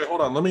on. Okay,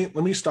 hold on. Let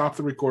me stop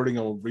the recording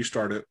and we'll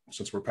restart it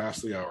since we're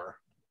past the hour.